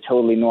 And this is a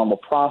totally normal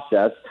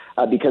process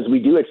because we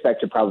do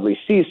expect to probably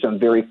see some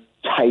very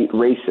tight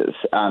races.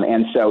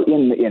 And so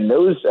in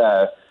those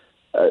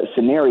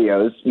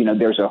scenarios,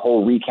 there's a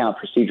whole recount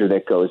procedure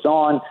that goes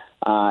on.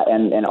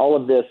 And all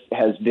of this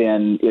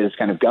is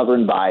kind of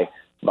governed by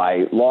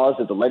laws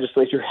that the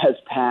legislature has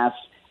passed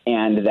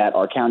and that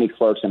our county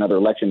clerks and other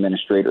election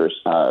administrators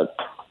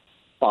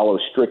follow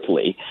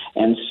strictly.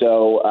 And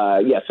so,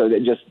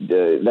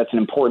 that's an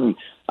important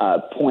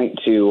point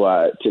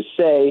to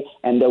say.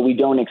 And though we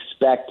don't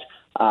expect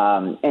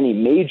any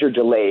major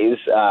delays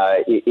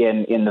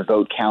in the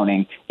vote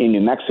counting in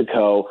New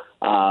Mexico,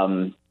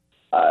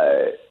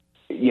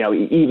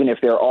 even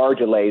if there are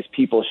delays,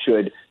 people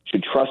should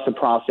trust the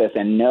process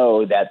and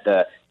know that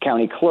the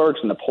county clerks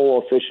and the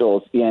poll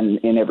officials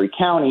in every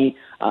county,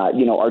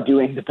 are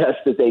doing the best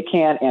that they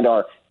can and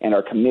are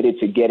committed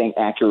to getting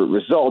accurate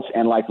results.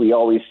 And like we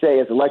always say,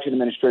 as election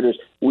administrators,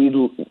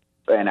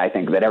 and I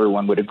think that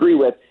everyone would agree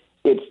with,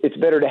 it's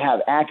better to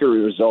have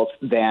accurate results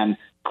than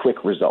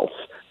quick results.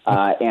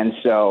 And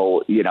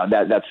so,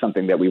 that's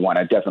something that we want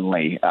to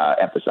definitely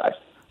emphasize.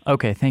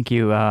 Okay, thank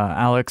you,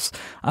 Alex.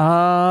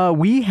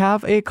 We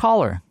have a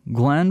caller.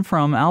 Glenn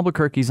from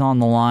Albuquerque's on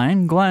the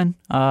line. Glenn,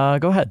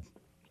 go ahead.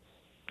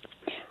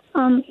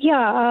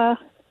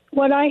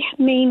 What I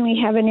mainly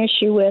have an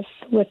issue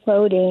with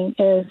voting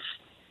is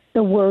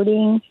the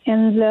wording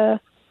on the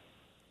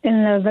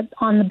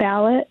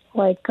ballot.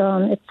 Like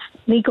it's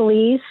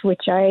legalese,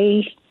 which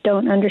I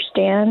don't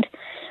understand.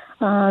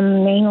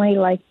 Mainly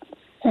like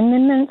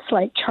amendments,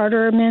 like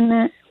charter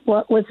amendment.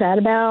 What was that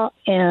about?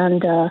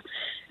 And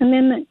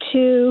Amendment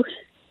 2,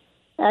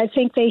 I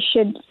think they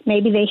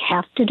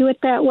have to do it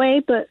that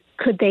way, but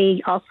could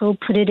they also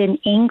put it in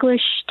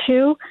English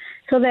too,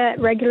 so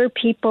that regular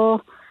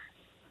people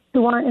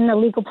who aren't in the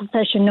legal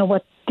profession know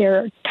what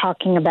they're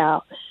talking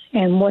about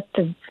and what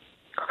the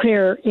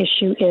clear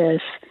issue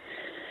is.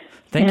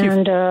 Thank you.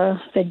 And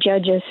the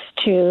judges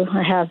too,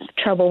 I have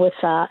trouble with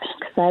that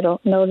because I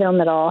don't know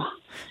them at all.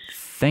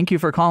 Thank you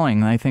for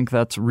calling. I think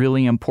that's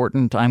really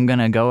important. I'm going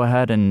to go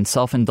ahead and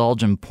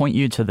self-indulge and point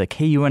you to the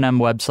KUNM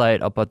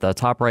website up at the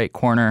top right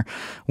corner.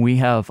 We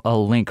have a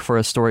link for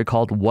a story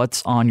called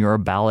What's on Your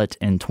Ballot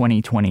in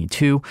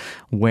 2022,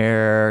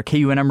 where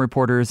KUNM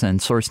reporters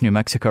and Source New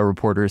Mexico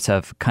reporters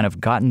have kind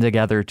of gotten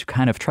together to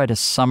kind of try to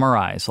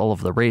summarize all of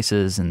the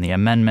races and the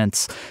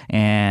amendments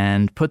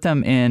and put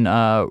them in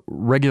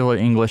regular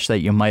English that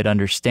you might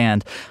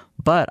understand.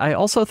 But I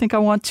also think I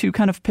want to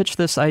kind of pitch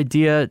this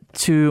idea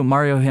to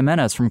Mario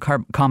Jimenez from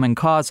Common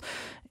Cause.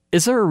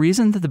 Is there a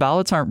reason that the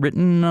ballots aren't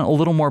written a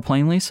little more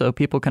plainly so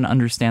people can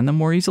understand them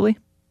more easily?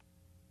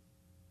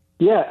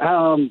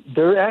 Yeah,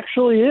 there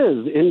actually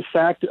is. In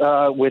fact,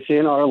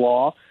 within our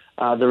law,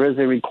 there is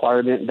a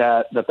requirement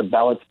that the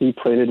ballots be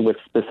printed with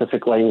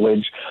specific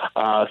language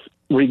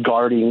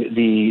regarding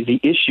the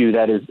issue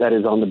that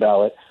is on the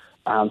ballot.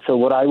 So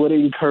what I would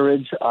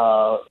encourage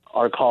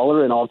our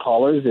caller and all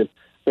callers, if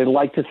they'd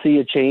like to see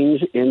a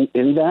change in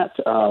that,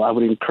 I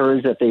would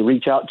encourage that they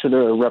reach out to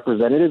their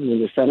representatives and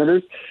their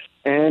senators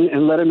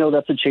and let them know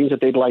that's a change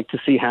that they'd like to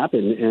see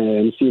happen,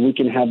 and see if we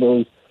can have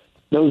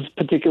those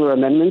particular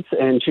amendments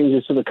and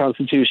changes to the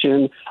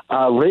Constitution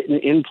written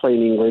in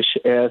plain English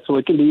so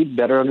it can be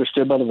better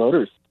understood by the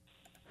voters.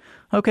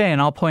 Okay,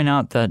 and I'll point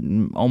out that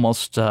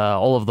almost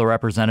all of the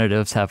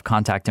representatives have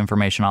contact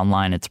information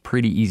online. It's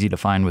pretty easy to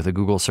find with a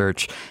Google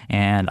search,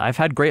 and I've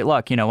had great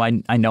luck. I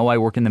know I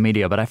work in the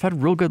media, but I've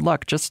had real good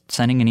luck just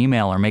sending an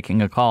email or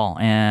making a call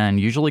and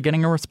usually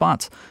getting a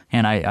response,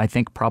 and I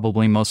think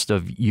probably most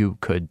of you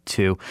could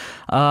too.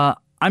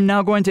 I'm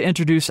now going to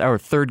introduce our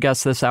third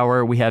guest this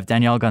hour. We have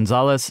Danielle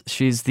Gonzalez.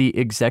 She's the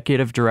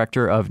executive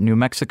director of New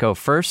Mexico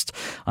First,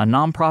 a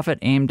nonprofit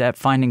aimed at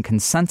finding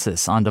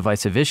consensus on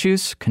divisive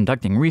issues,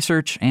 conducting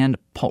research, and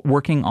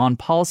working on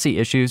policy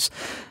issues.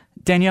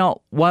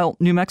 Danielle, while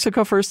New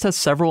Mexico First has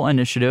several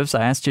initiatives,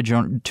 I asked you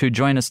to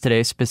join us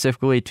today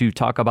specifically to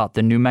talk about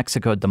the New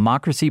Mexico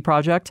Democracy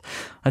Project.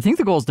 I think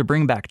the goal is to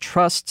bring back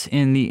trust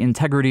in the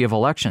integrity of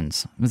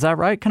elections. Is that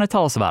right? Kind of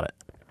tell us about it.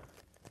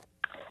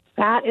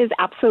 That is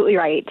absolutely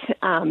right.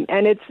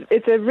 And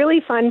it's a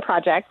really fun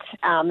project.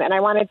 And I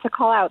wanted to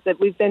call out that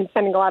we've been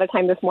spending a lot of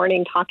time this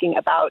morning talking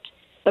about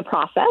the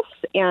process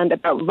and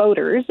about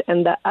voters.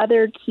 And the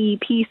other key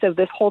piece of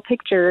this whole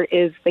picture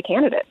is the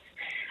candidates.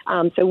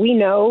 So we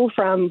know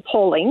from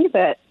polling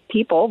that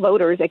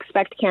voters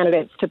expect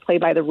candidates to play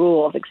by the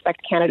rules,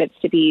 expect candidates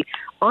to be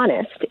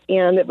honest,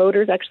 and that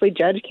voters actually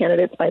judge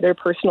candidates by their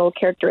personal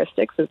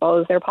characteristics as well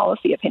as their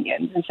policy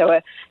opinions. And so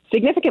a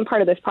significant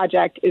part of this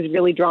project is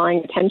really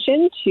drawing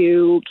attention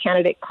to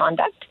candidate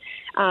conduct.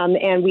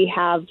 And we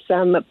have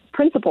some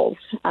principles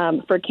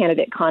for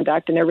candidate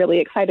conduct, and they're really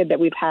excited that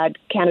we've had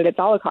candidates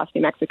all across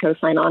New Mexico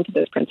sign on to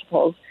those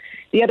principles.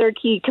 The other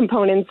key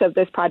components of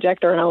this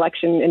project are an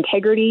election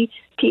integrity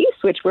piece,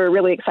 which we're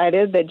really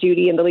excited that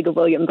Judy and the League of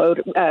Women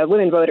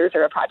Voters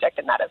are a project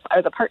in that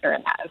as a partner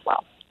in that as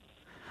well.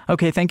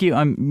 Okay, thank you.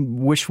 I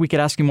wish we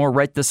could ask you more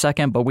right this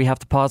second, but we have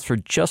to pause for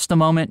just a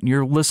moment.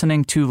 You're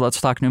listening to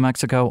Let's Talk New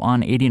Mexico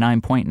on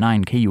 89.9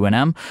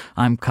 KUNM.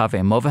 I'm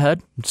Kaveh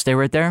Movahed. Stay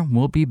right there.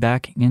 We'll be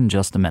back in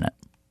just a minute.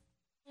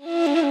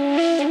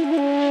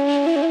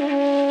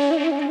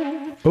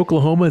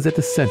 Oklahoma is at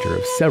the center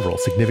of several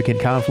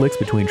significant conflicts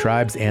between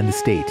tribes and the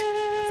state.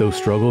 Those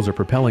struggles are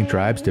propelling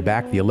tribes to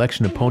back the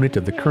election opponent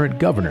of the current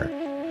governor.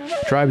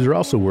 Tribes are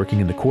also working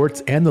in the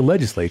courts and the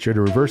legislature to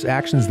reverse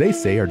actions they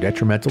say are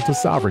detrimental to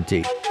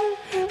sovereignty.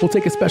 We'll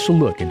take a special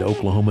look into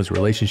Oklahoma's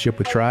relationship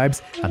with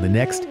tribes on the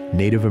next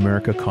Native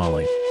America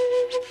Calling.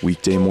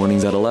 Weekday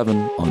mornings at 11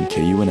 on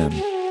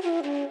KUNM.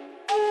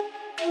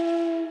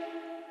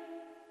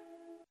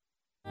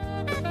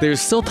 There's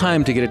still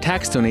time to get a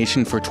tax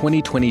donation for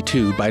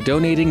 2022 by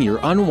donating your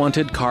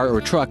unwanted car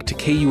or truck to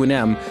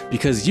KUNM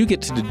because you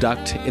get to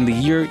deduct in the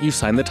year you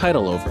sign the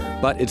title over.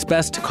 But it's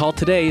best to call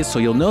today so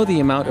you'll know the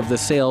amount of the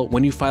sale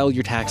when you file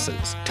your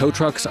taxes. Tow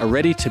trucks are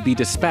ready to be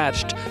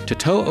dispatched to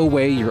tow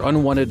away your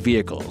unwanted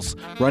vehicles,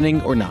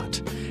 running or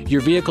not.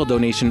 Your vehicle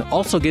donation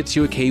also gets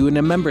you a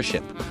KUNM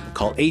membership.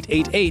 Call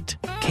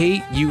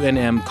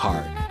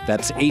 888-KUNM-CAR.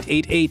 That's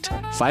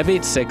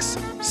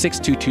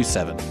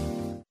 888-586-6227.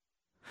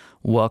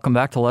 Welcome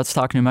back to Let's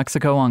Talk New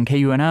Mexico on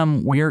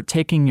KUNM. We're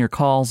taking your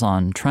calls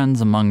on trends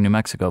among New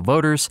Mexico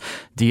voters.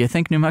 Do you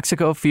think New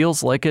Mexico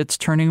feels like it's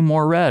turning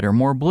more red or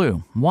more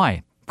blue?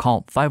 Why?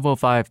 Call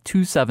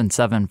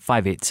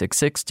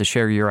 505-277-5866 to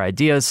share your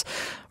ideas.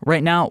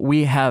 Right now,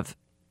 we have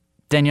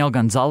Danielle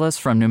Gonzalez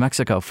from New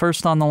Mexico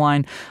First on the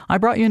line. I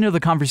brought you into the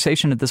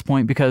conversation at this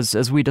point because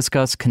as we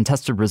discuss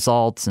contested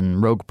results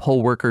and rogue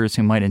poll workers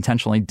who might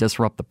intentionally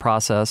disrupt the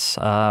process,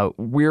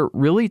 we're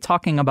really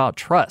talking about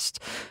trust.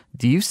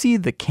 Do you see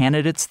the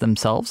candidates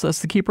themselves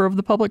as the keeper of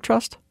the public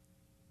trust?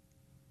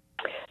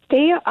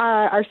 They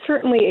are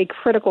certainly a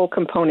critical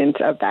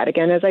component of that.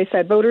 Again, as I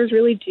said, voters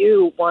really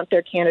do want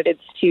their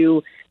candidates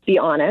to be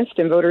honest,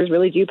 and voters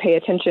really do pay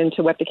attention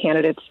to what the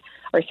candidates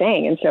are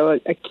saying. And so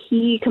a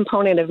key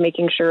component of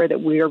making sure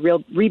that we are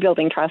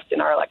rebuilding trust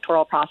in our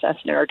electoral process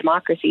and in our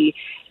democracy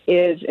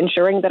is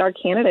ensuring that our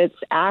candidates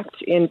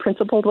act in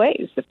principled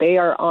ways, that they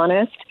are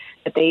honest,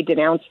 that they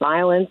denounce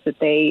violence, that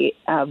they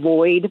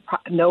avoid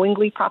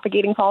knowingly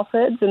propagating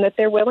falsehoods, and that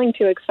they're willing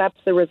to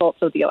accept the results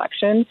of the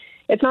election.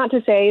 It's not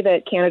to say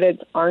that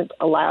candidates aren't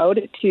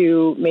allowed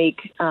to make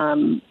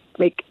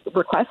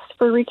requests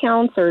for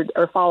recounts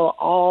or follow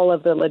all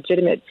of the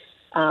legitimate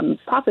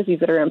processes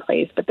that are in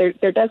place, but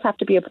there does have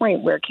to be a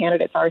point where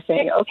candidates are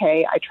saying,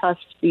 okay, I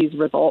trust these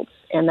results,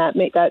 and that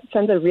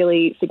sends a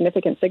really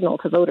significant signal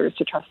to voters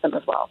to trust them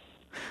as well.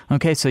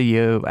 Okay, so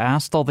you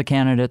asked all the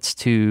candidates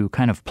to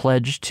kind of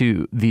pledge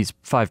to these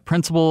 5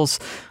 principles.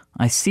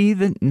 I see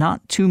that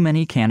not too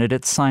many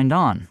candidates signed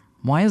on.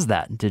 Why is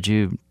that? Did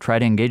you try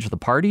to engage with the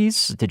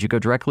parties? Did you go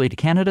directly to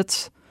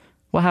candidates?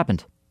 What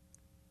happened?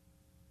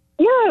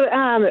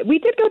 Yeah, we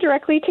did go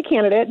directly to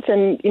candidates,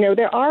 and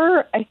there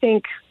are, I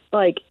think,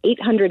 like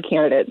 800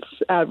 candidates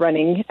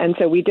running, and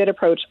so we did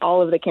approach all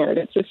of the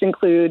candidates. This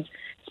includes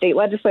state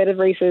legislative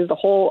races, the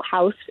whole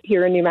House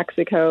here in New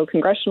Mexico,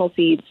 congressional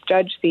seats,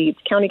 judge seats,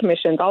 county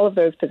commissions, all of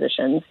those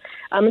positions.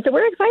 And so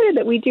we're excited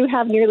that we do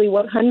have nearly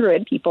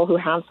 100 people who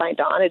have signed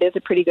on. It is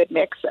a pretty good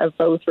mix of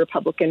both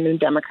Republican and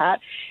Democrat.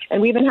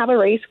 And we even have a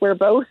race where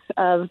both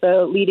of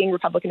the leading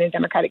Republican and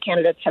Democratic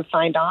candidates have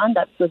signed on.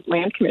 That's the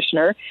land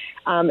commissioner.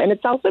 And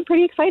it's also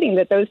pretty exciting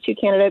that those two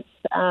candidates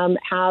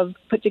have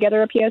put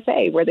together a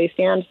PSA where they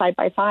stand side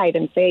by side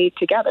and say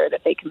together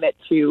that they commit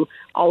to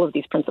all of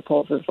these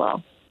principles as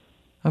well.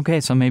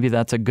 Okay, so maybe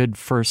that's a good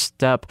first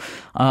step.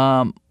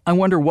 I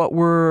wonder, what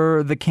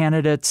were the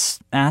candidates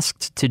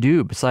asked to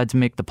do besides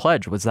make the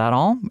pledge? Was that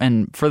all?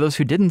 And for those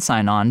who didn't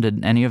sign on,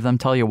 did any of them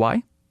tell you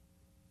why?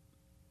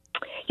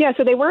 Yeah,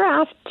 so they were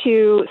asked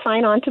to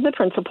sign on to the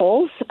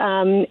principles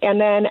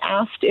and then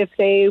asked if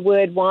they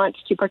would want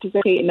to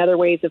participate in other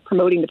ways of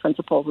promoting the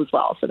principles as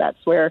well. So that's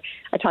where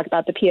I talk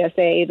about the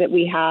PSA that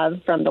we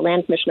have from the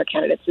land commissioner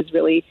candidates is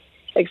really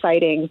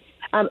exciting.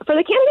 For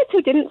the candidates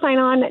who didn't sign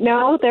on,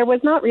 no, there was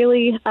not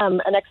really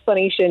an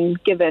explanation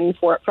given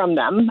from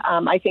them.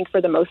 I think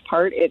for the most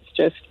part, it's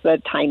just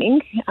the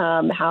timing,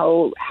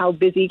 how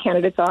busy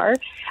candidates are.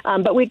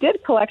 But we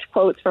did collect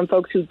quotes from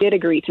folks who did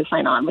agree to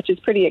sign on, which is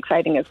pretty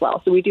exciting as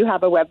well. So we do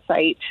have a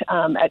website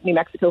at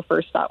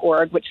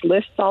newmexicofirst.org, which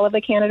lists all of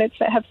the candidates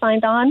that have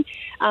signed on.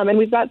 And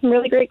we've got some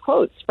really great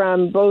quotes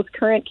from both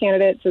current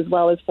candidates as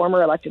well as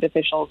former elected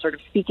officials, sort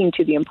of speaking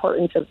to the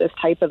importance of this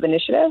type of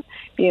initiative,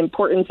 the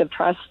importance of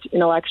trust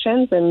in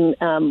elections, and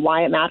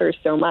why it matters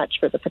so much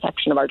for the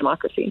protection of our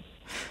democracy.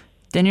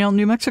 Danielle,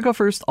 New Mexico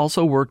First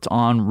also worked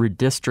on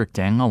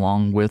redistricting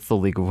along with the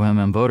League of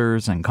Women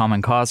Voters and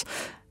Common Cause.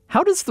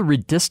 How does the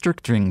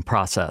redistricting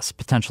process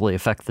potentially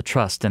affect the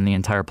trust in the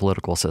entire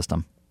political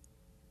system?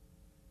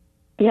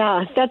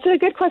 Yeah, that's a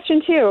good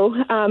question, too,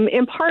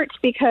 in part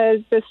because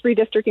this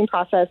redistricting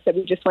process that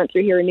we just went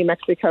through here in New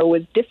Mexico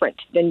was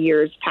different than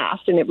years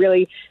past, and it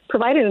really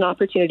provided an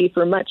opportunity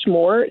for much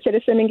more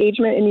citizen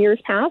engagement in years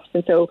past.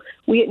 And so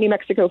we at New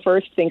Mexico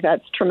First think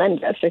that's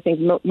tremendous. I think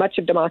much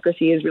of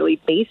democracy is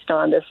really based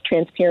on this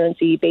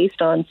transparency,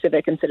 based on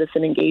civic and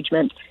citizen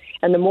engagement.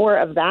 And the more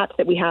of that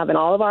we have in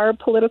all of our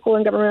political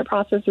and government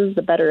processes,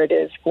 the better it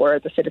is for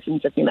the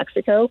citizens of New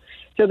Mexico.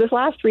 So this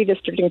last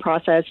redistricting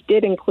process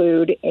did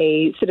include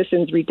a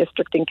Citizens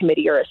Redistricting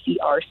Committee, or a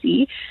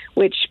CRC,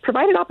 which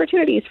provided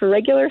opportunities for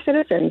regular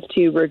citizens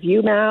to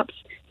review maps,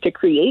 to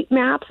create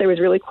maps. There was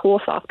really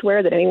cool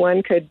software that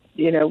anyone could,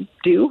 do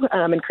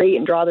and create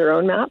and draw their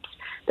own maps.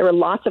 There were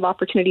lots of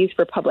opportunities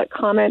for public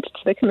comment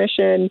to the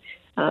commission,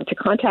 to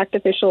contact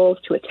officials,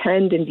 to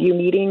attend and view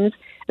meetings.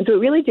 And so it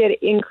really did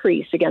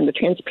increase, again, the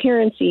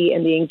transparency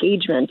and the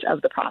engagement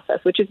of the process,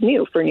 which is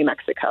new for New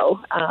Mexico.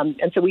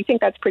 And so we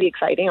think that's pretty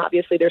exciting.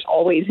 Obviously, there's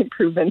always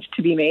improvements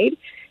to be made.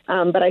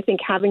 But I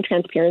think having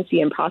transparency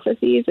in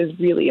processes is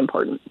really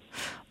important.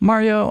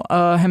 Mario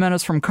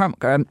Jimenez from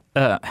Common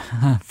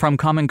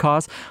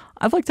Cause.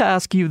 I'd like to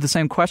ask you the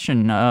same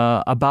question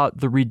about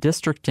the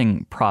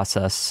redistricting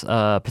process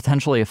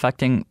potentially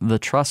affecting the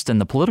trust in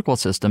the political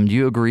system. Do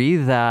you agree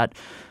that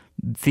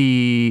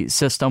the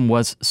system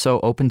was so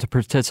open to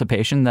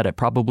participation that it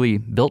probably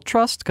built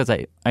trust? Because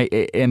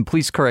and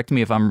please correct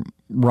me if I'm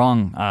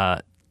wrong,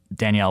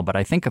 Danielle, but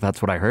I think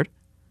that's what I heard.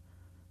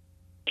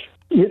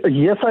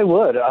 Yes, I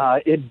would.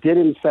 It did,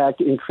 in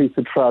fact, increase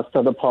the trust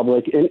of the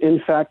public.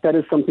 In fact, that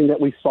is something that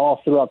we saw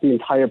throughout the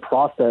entire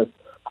process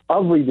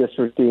of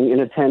redistricting and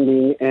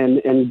attending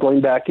and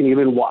going back and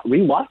even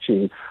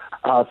rewatching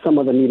some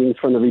of the meetings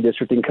from the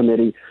redistricting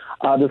committee.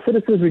 The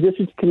Citizens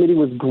Redistricting Committee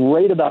was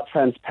great about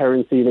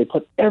transparency. They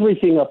put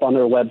everything up on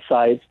their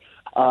websites,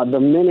 the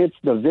minutes,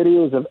 the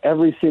videos of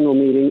every single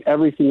meeting,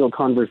 every single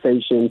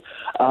conversation.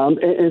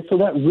 And so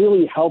that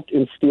really helped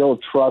instill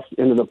trust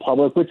into the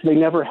public, which they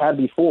never had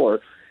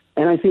before.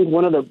 And I think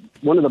one of the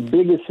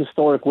biggest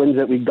historic wins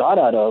that we got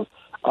out of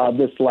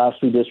this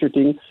last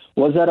redistricting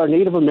was that our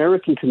Native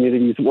American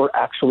communities were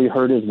actually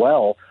heard as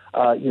well.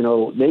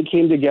 They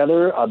came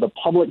together, the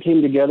public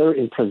came together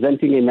in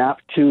presenting a map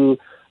to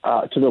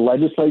the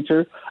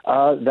legislature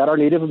that our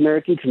Native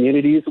American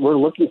communities were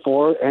looking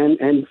for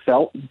and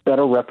felt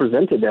better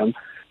represented them.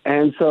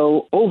 And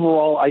so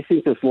overall, I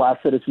think this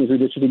last Citizens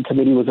Redistricting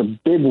Committee was a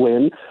big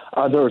win.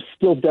 There are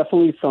still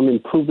definitely some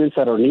improvements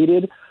that are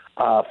needed.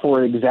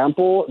 For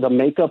example, the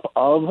makeup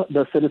of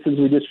the Citizens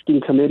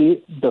Redistricting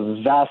Committee,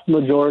 the vast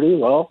majority,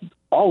 well,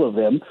 all of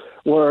them,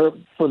 were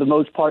for the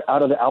most part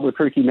out of the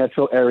Albuquerque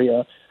metro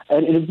area.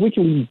 And if we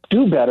can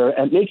do better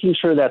at making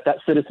sure that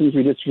Citizens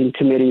Redistricting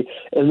Committee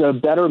is a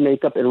better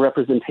makeup and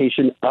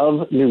representation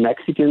of New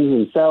Mexicans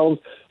themselves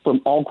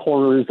from all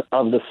corners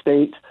of the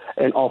state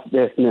and all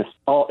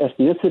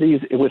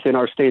ethnicities within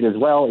our state as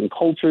well, and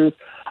cultures,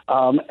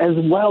 as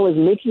well as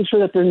making sure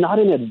that they're not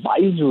an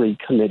advisory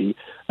committee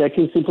that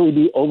can simply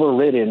be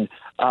overridden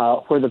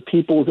where the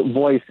people's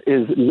voice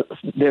is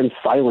then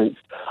silenced.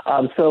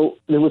 So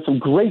there was some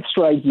great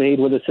strides made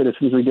with the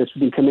Citizens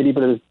Redistricting Committee, but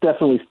there's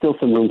definitely still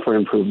some room for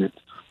improvement.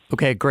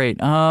 Okay, great.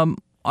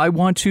 I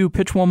want to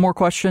pitch one more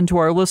question to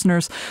our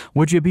listeners.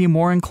 Would you be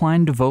more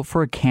inclined to vote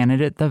for a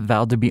candidate that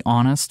vowed to be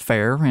honest,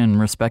 fair, and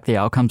respect the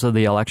outcomes of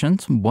the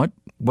elections? What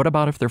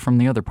about if they're from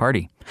the other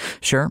party?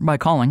 Share by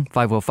calling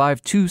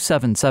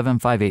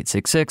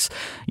 505-277-5866,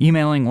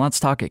 emailing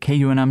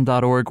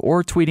letstalk@kunm.org,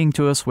 or tweeting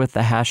to us with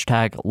the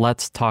hashtag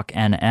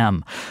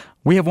LetsTalkNM.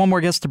 We have one more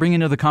guest to bring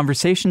into the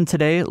conversation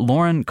today.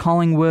 Loren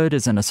Collingwood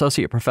is an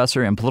associate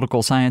professor in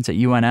political science at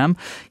UNM.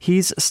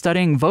 He's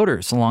studying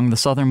voters along the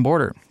southern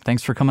border.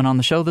 Thanks for coming on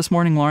the show this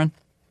morning, Loren.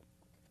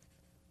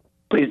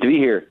 Pleased to be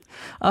here.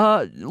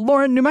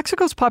 Loren, New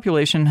Mexico's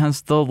population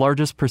has the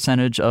largest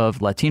percentage of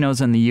Latinos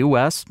in the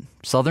U.S.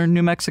 Southern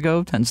New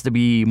Mexico tends to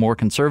be more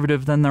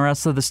conservative than the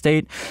rest of the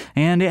state,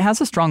 and it has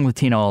a strong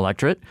Latino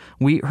electorate.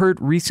 We heard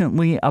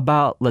recently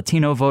about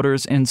Latino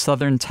voters in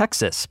southern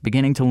Texas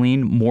beginning to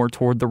lean more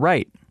toward the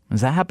right.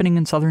 Is that happening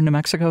in southern New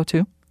Mexico,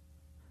 too?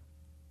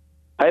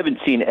 I haven't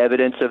seen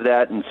evidence of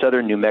that in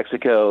southern New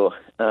Mexico.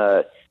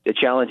 The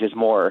challenge is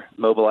more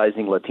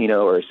mobilizing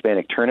Latino or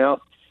Hispanic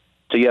turnout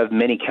So you have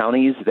many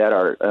counties that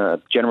are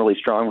generally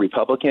strong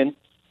Republican.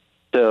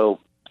 So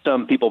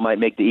some people might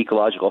make the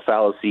ecological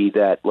fallacy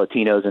that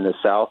Latinos in the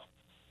South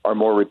are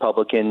more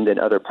Republican than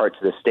other parts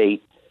of the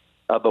state.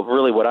 But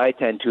really what I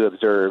tend to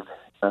observe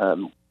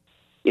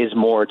is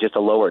more just a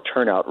lower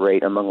turnout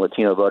rate among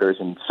Latino voters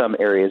in some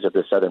areas of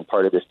the southern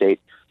part of the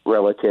state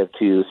relative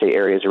to, say,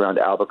 areas around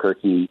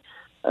Albuquerque,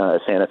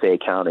 Santa Fe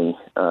County,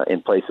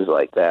 in places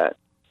like that.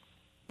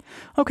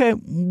 Okay,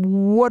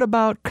 what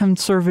about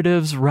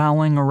conservatives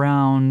rallying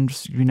around,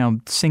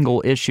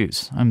 single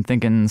issues? I'm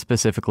thinking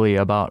specifically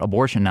about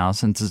abortion now,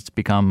 since it's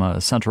become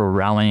a central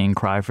rallying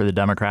cry for the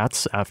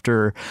Democrats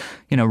after,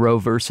 Roe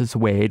versus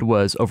Wade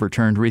was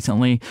overturned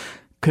recently.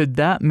 Could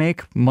that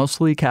make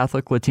mostly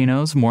Catholic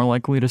Latinos more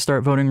likely to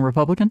start voting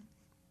Republican?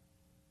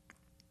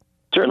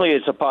 Certainly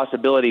it's a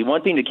possibility.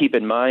 One thing to keep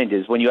in mind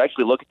is when you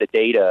actually look at the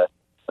data,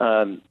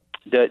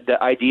 the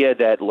idea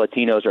that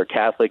Latinos are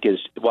Catholic is,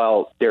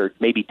 while they're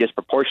maybe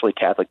disproportionately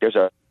Catholic, there's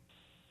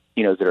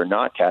Latinos that are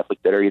not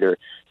Catholic that are either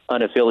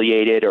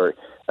unaffiliated or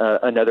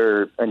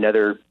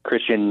another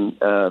Christian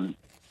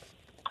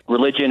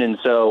religion. And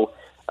so,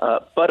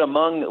 but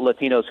among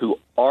Latinos who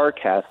are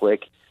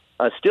Catholic,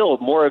 still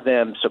more of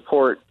them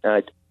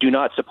do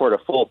not support a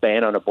full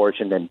ban on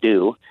abortion than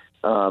do,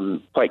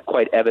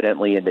 quite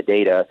evidently in the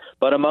data.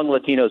 But among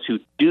Latinos who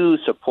do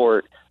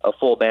support a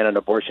full ban on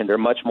abortion, they're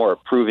much more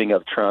approving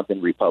of Trump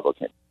and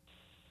Republican.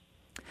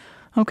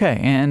 Okay,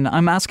 and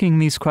I'm asking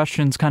these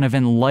questions kind of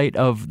in light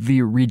of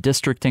the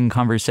redistricting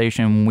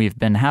conversation we've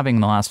been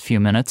having the last few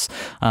minutes.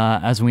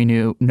 As we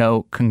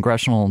know,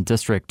 Congressional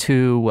District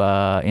 2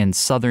 in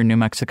southern New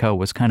Mexico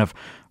was kind of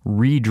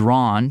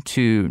redrawn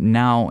to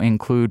now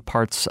include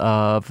parts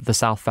of the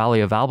South Valley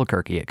of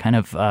Albuquerque. It kind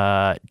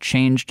of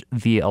changed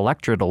the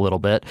electorate a little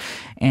bit.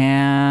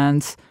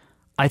 And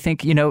I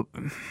think,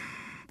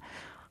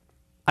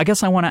 I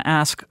guess I want to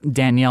ask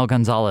Danielle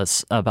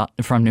Gonzalez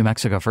from New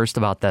Mexico first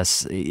about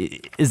this.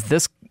 Is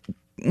this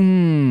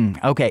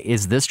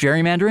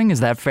gerrymandering?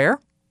 Is that fair?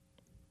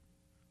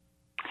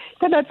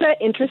 So that's an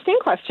interesting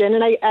question,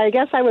 and I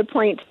guess I would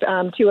point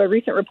to a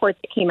recent report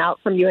that came out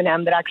from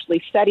UNM that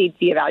actually studied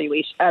the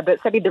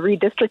studied the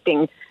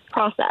redistricting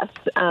process.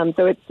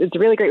 So it's a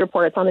really great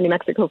report. It's on the New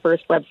Mexico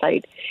First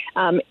website,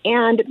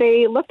 and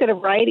they looked at a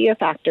variety of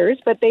factors,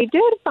 but they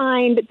did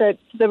find that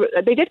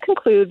they did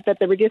conclude that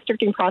the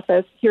redistricting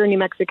process here in New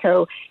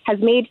Mexico has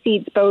made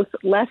seats both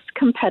less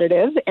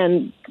competitive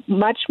and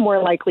much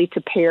more likely to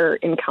pair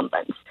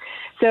incumbents.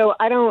 So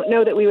I don't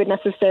know that we would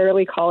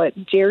necessarily call it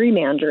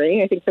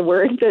gerrymandering. I think the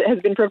word that has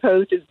been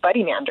proposed is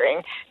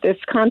buddymandering, this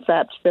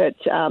concept that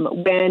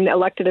when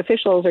elected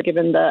officials are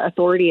given the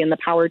authority and the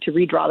power to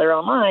redraw their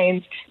own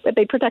lines, that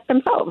they protect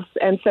themselves.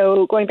 And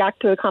so going back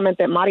to the comment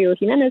that Mario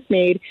Jimenez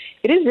made,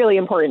 it is really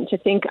important to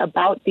think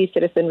about these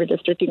citizen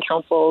redistricting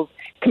councils,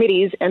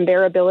 committees, and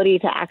their ability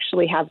to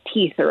actually have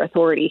teeth or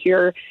authority.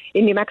 Here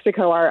in New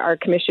Mexico, our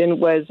commission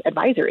was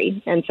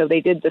advisory. And so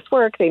they did this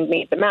work, they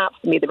made the maps,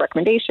 they made the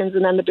recommendations,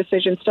 and then the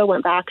decision still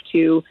went back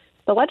to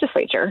the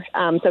legislature.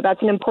 So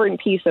that's an important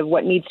piece of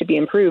what needs to be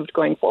improved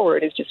going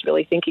forward, is just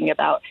really thinking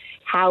about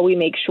how we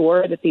make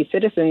sure that these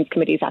citizens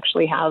committees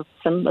actually have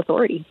some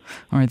authority.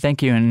 All right,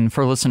 thank you. And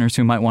for listeners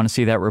who might want to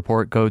see that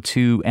report, go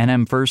to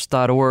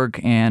nmfirst.org,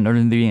 and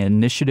under the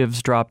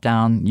initiatives drop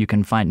down, you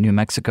can find New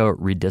Mexico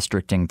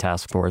Redistricting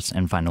Task Force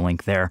and find a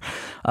link there.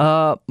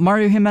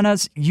 Mario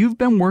Jimenez, you've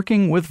been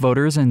working with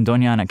voters in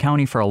Doña Ana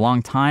County for a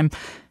long time.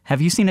 Have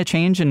you seen a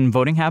change in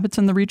voting habits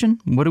in the region?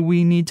 What do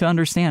we need to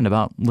understand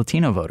about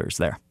Latino voters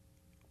there?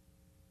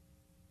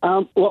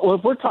 Well,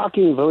 if we're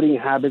talking voting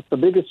habits, the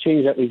biggest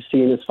change that we've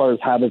seen as far as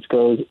habits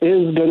goes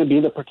is going to be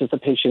the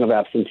participation of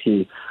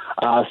absentee.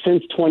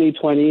 Since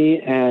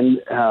 2020 and,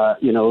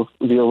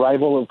 the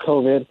arrival of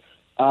COVID,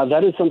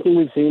 that is something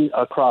we've seen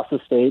across the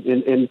state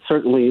and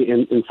certainly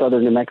in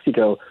southern New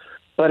Mexico.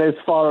 But as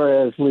far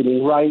as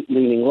leaning right,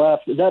 leaning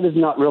left, that is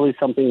not really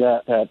something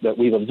that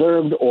we've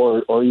observed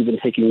or even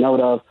taking note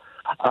of.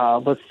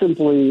 But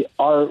simply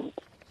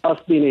us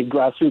being a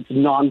grassroots,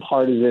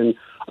 nonpartisan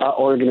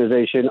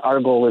organization, our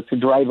goal is to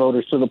drive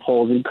voters to the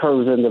polls,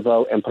 encourage them to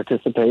vote and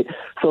participate.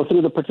 So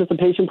through the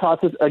participation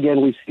process,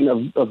 again, we've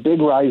seen a big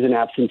rise in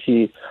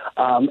absentee,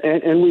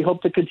 and we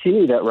hope to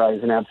continue that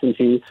rise in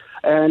absentee.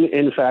 And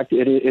in fact,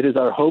 it is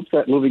our hope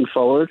that moving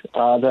forward,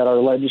 that our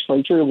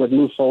legislature would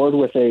move forward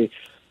with a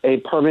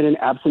permanent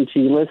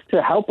absentee list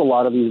to help a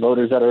lot of these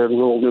voters that are in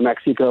rural New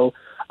Mexico.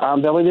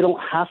 That way they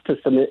don't have to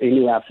submit a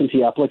new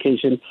absentee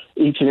application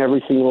each and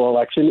every single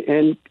election.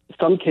 In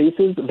some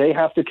cases, they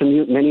have to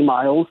commute many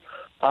miles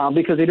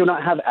because they do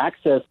not have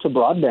access to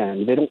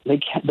broadband. They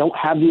don't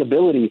have the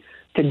ability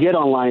to get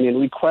online and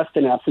request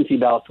an absentee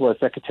ballot through our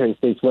Secretary of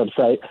State's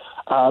website.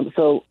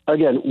 So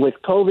again, with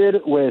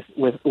COVID, with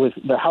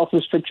the health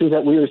restrictions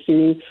that we are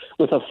seeing,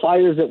 with the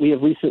fires that we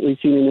have recently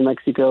seen in New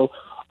Mexico,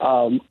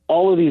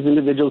 all of these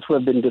individuals who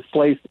have been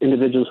displaced,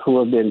 individuals who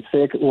have been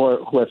sick or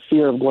who have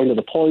fear of going to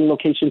the polling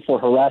location for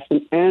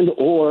harassment and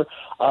or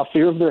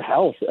fear of their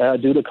health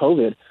due to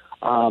COVID.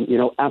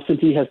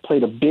 Absentee has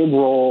played a big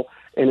role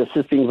in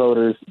assisting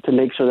voters to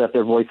make sure that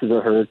their voices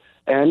are heard.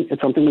 And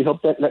it's something we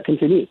hope that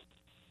continues.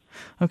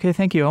 Okay,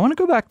 thank you. I want to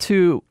go back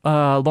to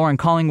Lauren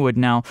Collingwood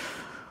now.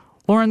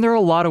 Lauren, there are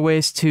a lot of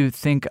ways to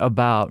think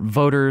about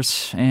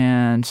voters,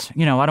 and,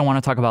 I don't want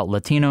to talk about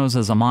Latinos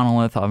as a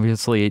monolith.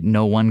 Obviously,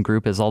 no one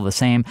group is all the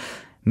same.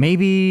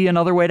 Maybe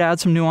another way to add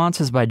some nuance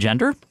is by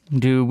gender.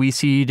 Do we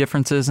see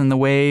differences in the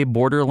way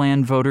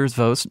borderland voters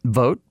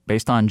vote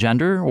based on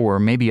gender or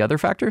maybe other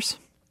factors?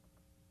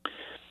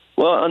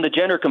 Well, on the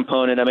gender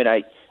component,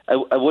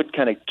 I would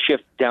kind of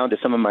shift down to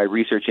some of my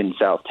research in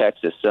South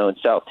Texas. So in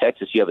South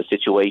Texas, you have a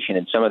situation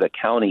in some of the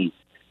counties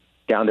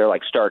down there,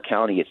 like Starr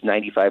County, it's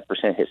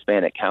 95%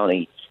 Hispanic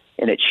county,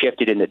 and it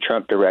shifted in the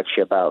Trump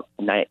direction about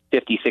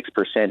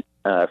 56%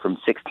 from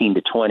 16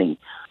 to 20.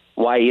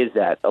 Why is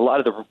that? A lot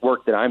of the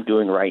work that I'm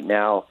doing right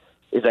now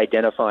is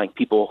identifying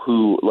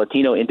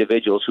Latino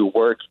individuals who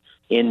work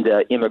in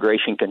the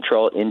immigration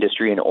control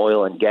industry and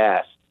oil and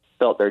gas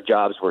felt their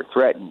jobs were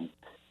threatened.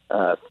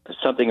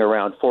 Something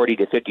around 40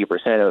 to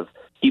 50% of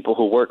people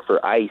who work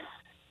for ICE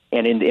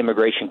and in the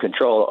immigration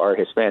control are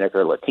Hispanic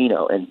or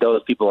Latino, and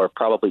those people are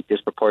probably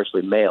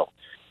disproportionately male.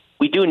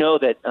 We do know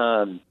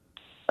that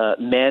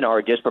men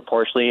are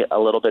disproportionately a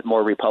little bit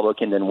more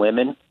Republican than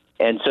women,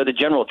 and so the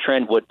general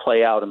trend would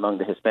play out among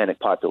the Hispanic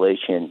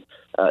population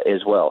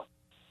as well.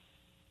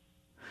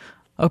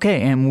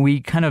 Okay, and we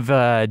kind of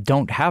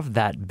don't have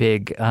that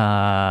big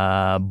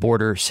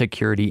border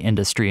security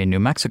industry in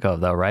New Mexico,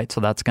 though, right? So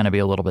that's going to be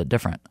a little bit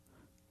different.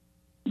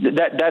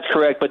 That's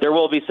correct, but there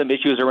will be some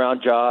issues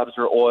around jobs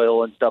or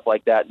oil and stuff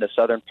like that in the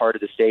southern part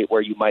of the state where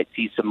you might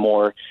see some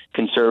more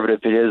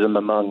conservatism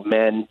among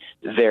men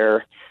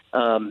there.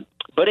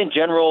 But in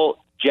general,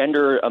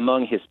 gender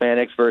among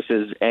Hispanics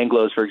versus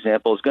Anglos, for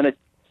example, is going to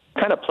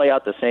kind of play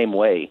out the same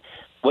way.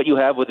 What you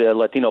have with the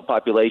Latino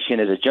population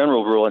as a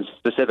general rule, and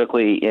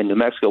specifically in New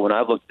Mexico, when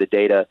I've looked at the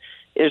data,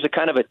 there's a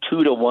kind of a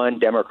 2-to-1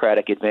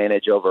 Democratic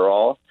advantage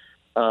overall,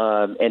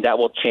 and that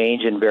will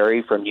change and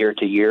vary from year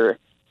to year.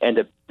 And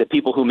the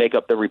people who make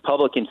up the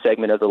Republican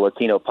segment of the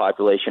Latino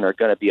population are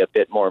going to be a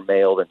bit more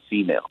male than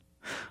female.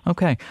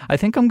 Okay. I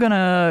think I'm going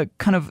to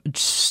kind of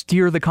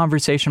steer the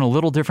conversation a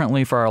little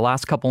differently for our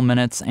last couple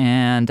minutes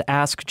and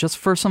ask just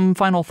for some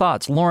final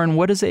thoughts. Lauren,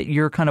 what is it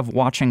you're kind of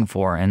watching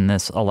for in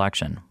this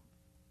election?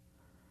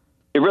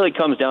 It really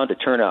comes down to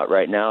turnout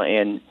right now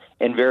and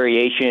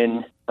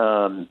variation.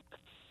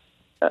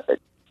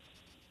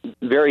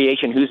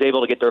 Variation. Who's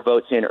able to get their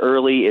votes in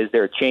early? Is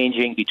there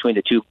changing between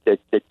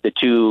the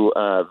two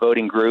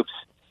voting groups,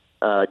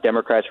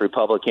 Democrats,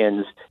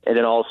 Republicans, and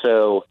then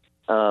also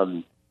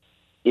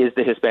is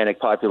the Hispanic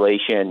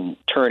population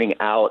turning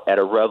out at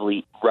a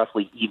roughly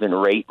even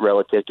rate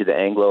relative to the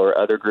Anglo or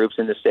other groups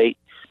in the state?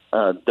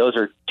 Those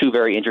are two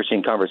very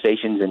interesting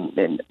conversations,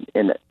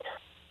 and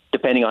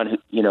depending on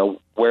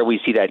where we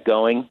see that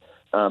going.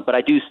 But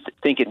I do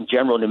think in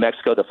general, New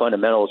Mexico, the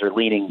fundamentals are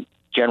leaning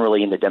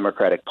generally in the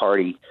Democratic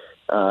Party.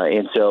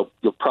 And so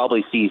you'll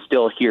probably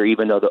still hear,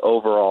 even though the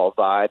overall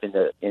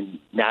vibe in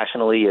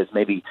nationally is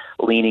maybe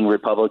leaning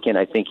Republican,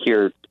 I think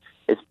here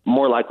it's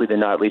more likely than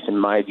not, at least in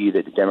my view,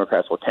 that the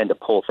Democrats will tend to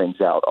pull things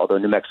out, although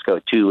New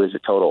Mexico, too, is a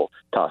total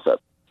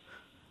toss-up.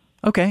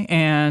 Okay,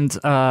 and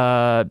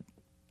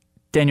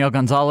Danielle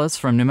Gonzalez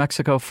from New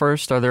Mexico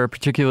first. Are there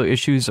particular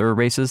issues or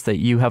races that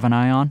you have an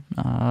eye on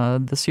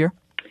this year?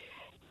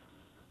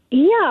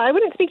 Yeah, I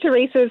wouldn't speak to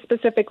races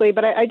specifically,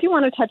 but I do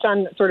want to touch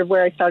on sort of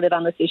where I started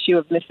on this issue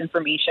of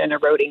misinformation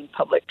eroding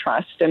public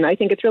trust. And I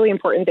think it's really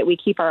important that we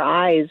keep our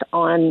eyes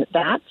on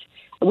that.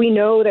 We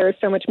know there's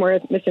so much more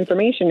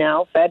misinformation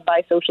now, fed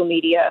by social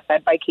media,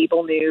 fed by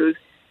cable news,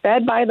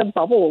 fed by the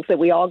bubbles that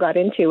we all got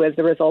into as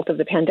the result of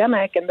the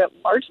pandemic, and that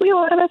largely a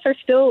lot of us are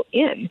still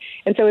in.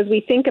 And so as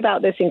we think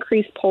about this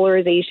increased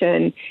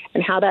polarization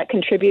and how that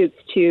contributes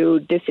to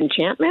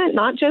disenchantment,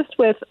 not just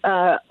with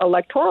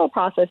electoral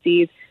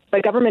processes,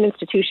 but government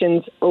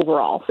institutions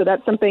overall. So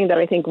that's something that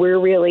I think we're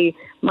really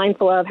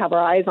mindful of, have our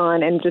eyes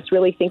on, and just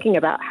really thinking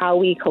about how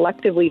we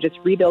collectively just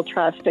rebuild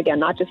trust, again,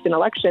 not just in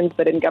elections,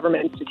 but in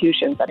government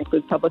institutions. That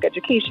includes public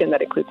education,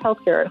 that includes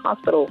healthcare and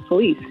hospitals,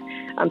 police.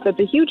 So it's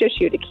a huge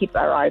issue to keep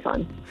our eyes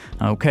on.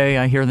 Okay,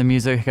 I hear the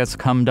music has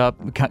The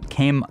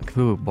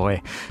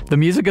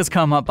music has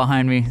come up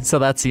behind me, so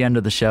that's the end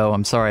of the show.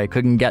 I'm sorry I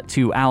couldn't get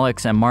to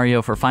Alex and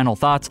Mario for final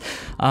thoughts,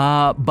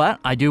 but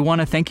I do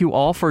want to thank you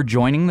all for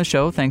joining the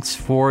show. Thanks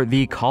for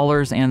the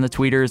callers and the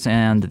tweeters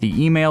and the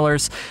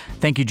emailers.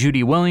 Thank you,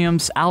 Judy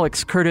Williams,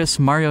 Alex Curtis,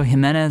 Mario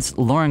Jimenez,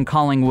 Lauren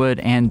Collingwood,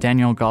 and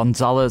Danielle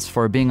Gonzalez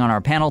for being on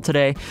our panel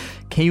today.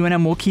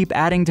 KUNM will keep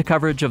adding to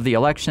coverage of the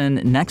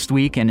election next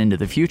week and into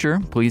the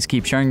future. Please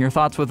keep sharing your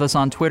thoughts with us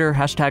on Twitter,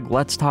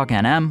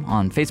 #Let'sTalkNM,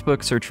 on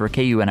Facebook, search for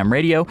KUNM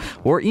Radio,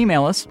 or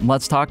email us,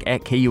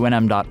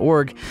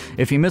 letstalk@kunm.org.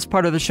 If you missed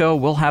part of the show,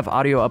 we'll have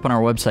audio up on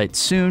our website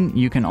soon.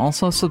 You can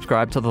also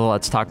subscribe to the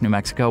Let's Talk New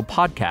Mexico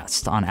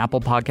podcast on Apple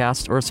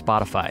Podcasts or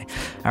Spotify.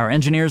 Our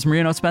engineers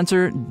Marino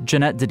Spencer,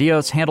 Jeanette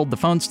DeDios handled the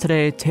phones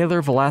today,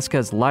 Taylor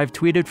Velasquez live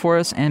tweeted for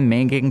us, and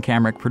Megan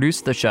Kamrick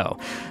produced the show.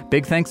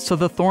 Big thanks to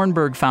the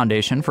Thornburg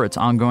Foundation for its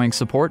ongoing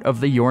support of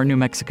the Your New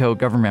Mexico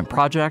Government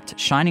Project,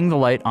 shining the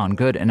light on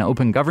good and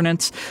open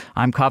governance.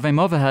 I'm Kaveh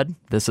Movahed.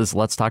 This is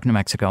Let's Talk New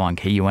Mexico on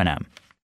KUNM.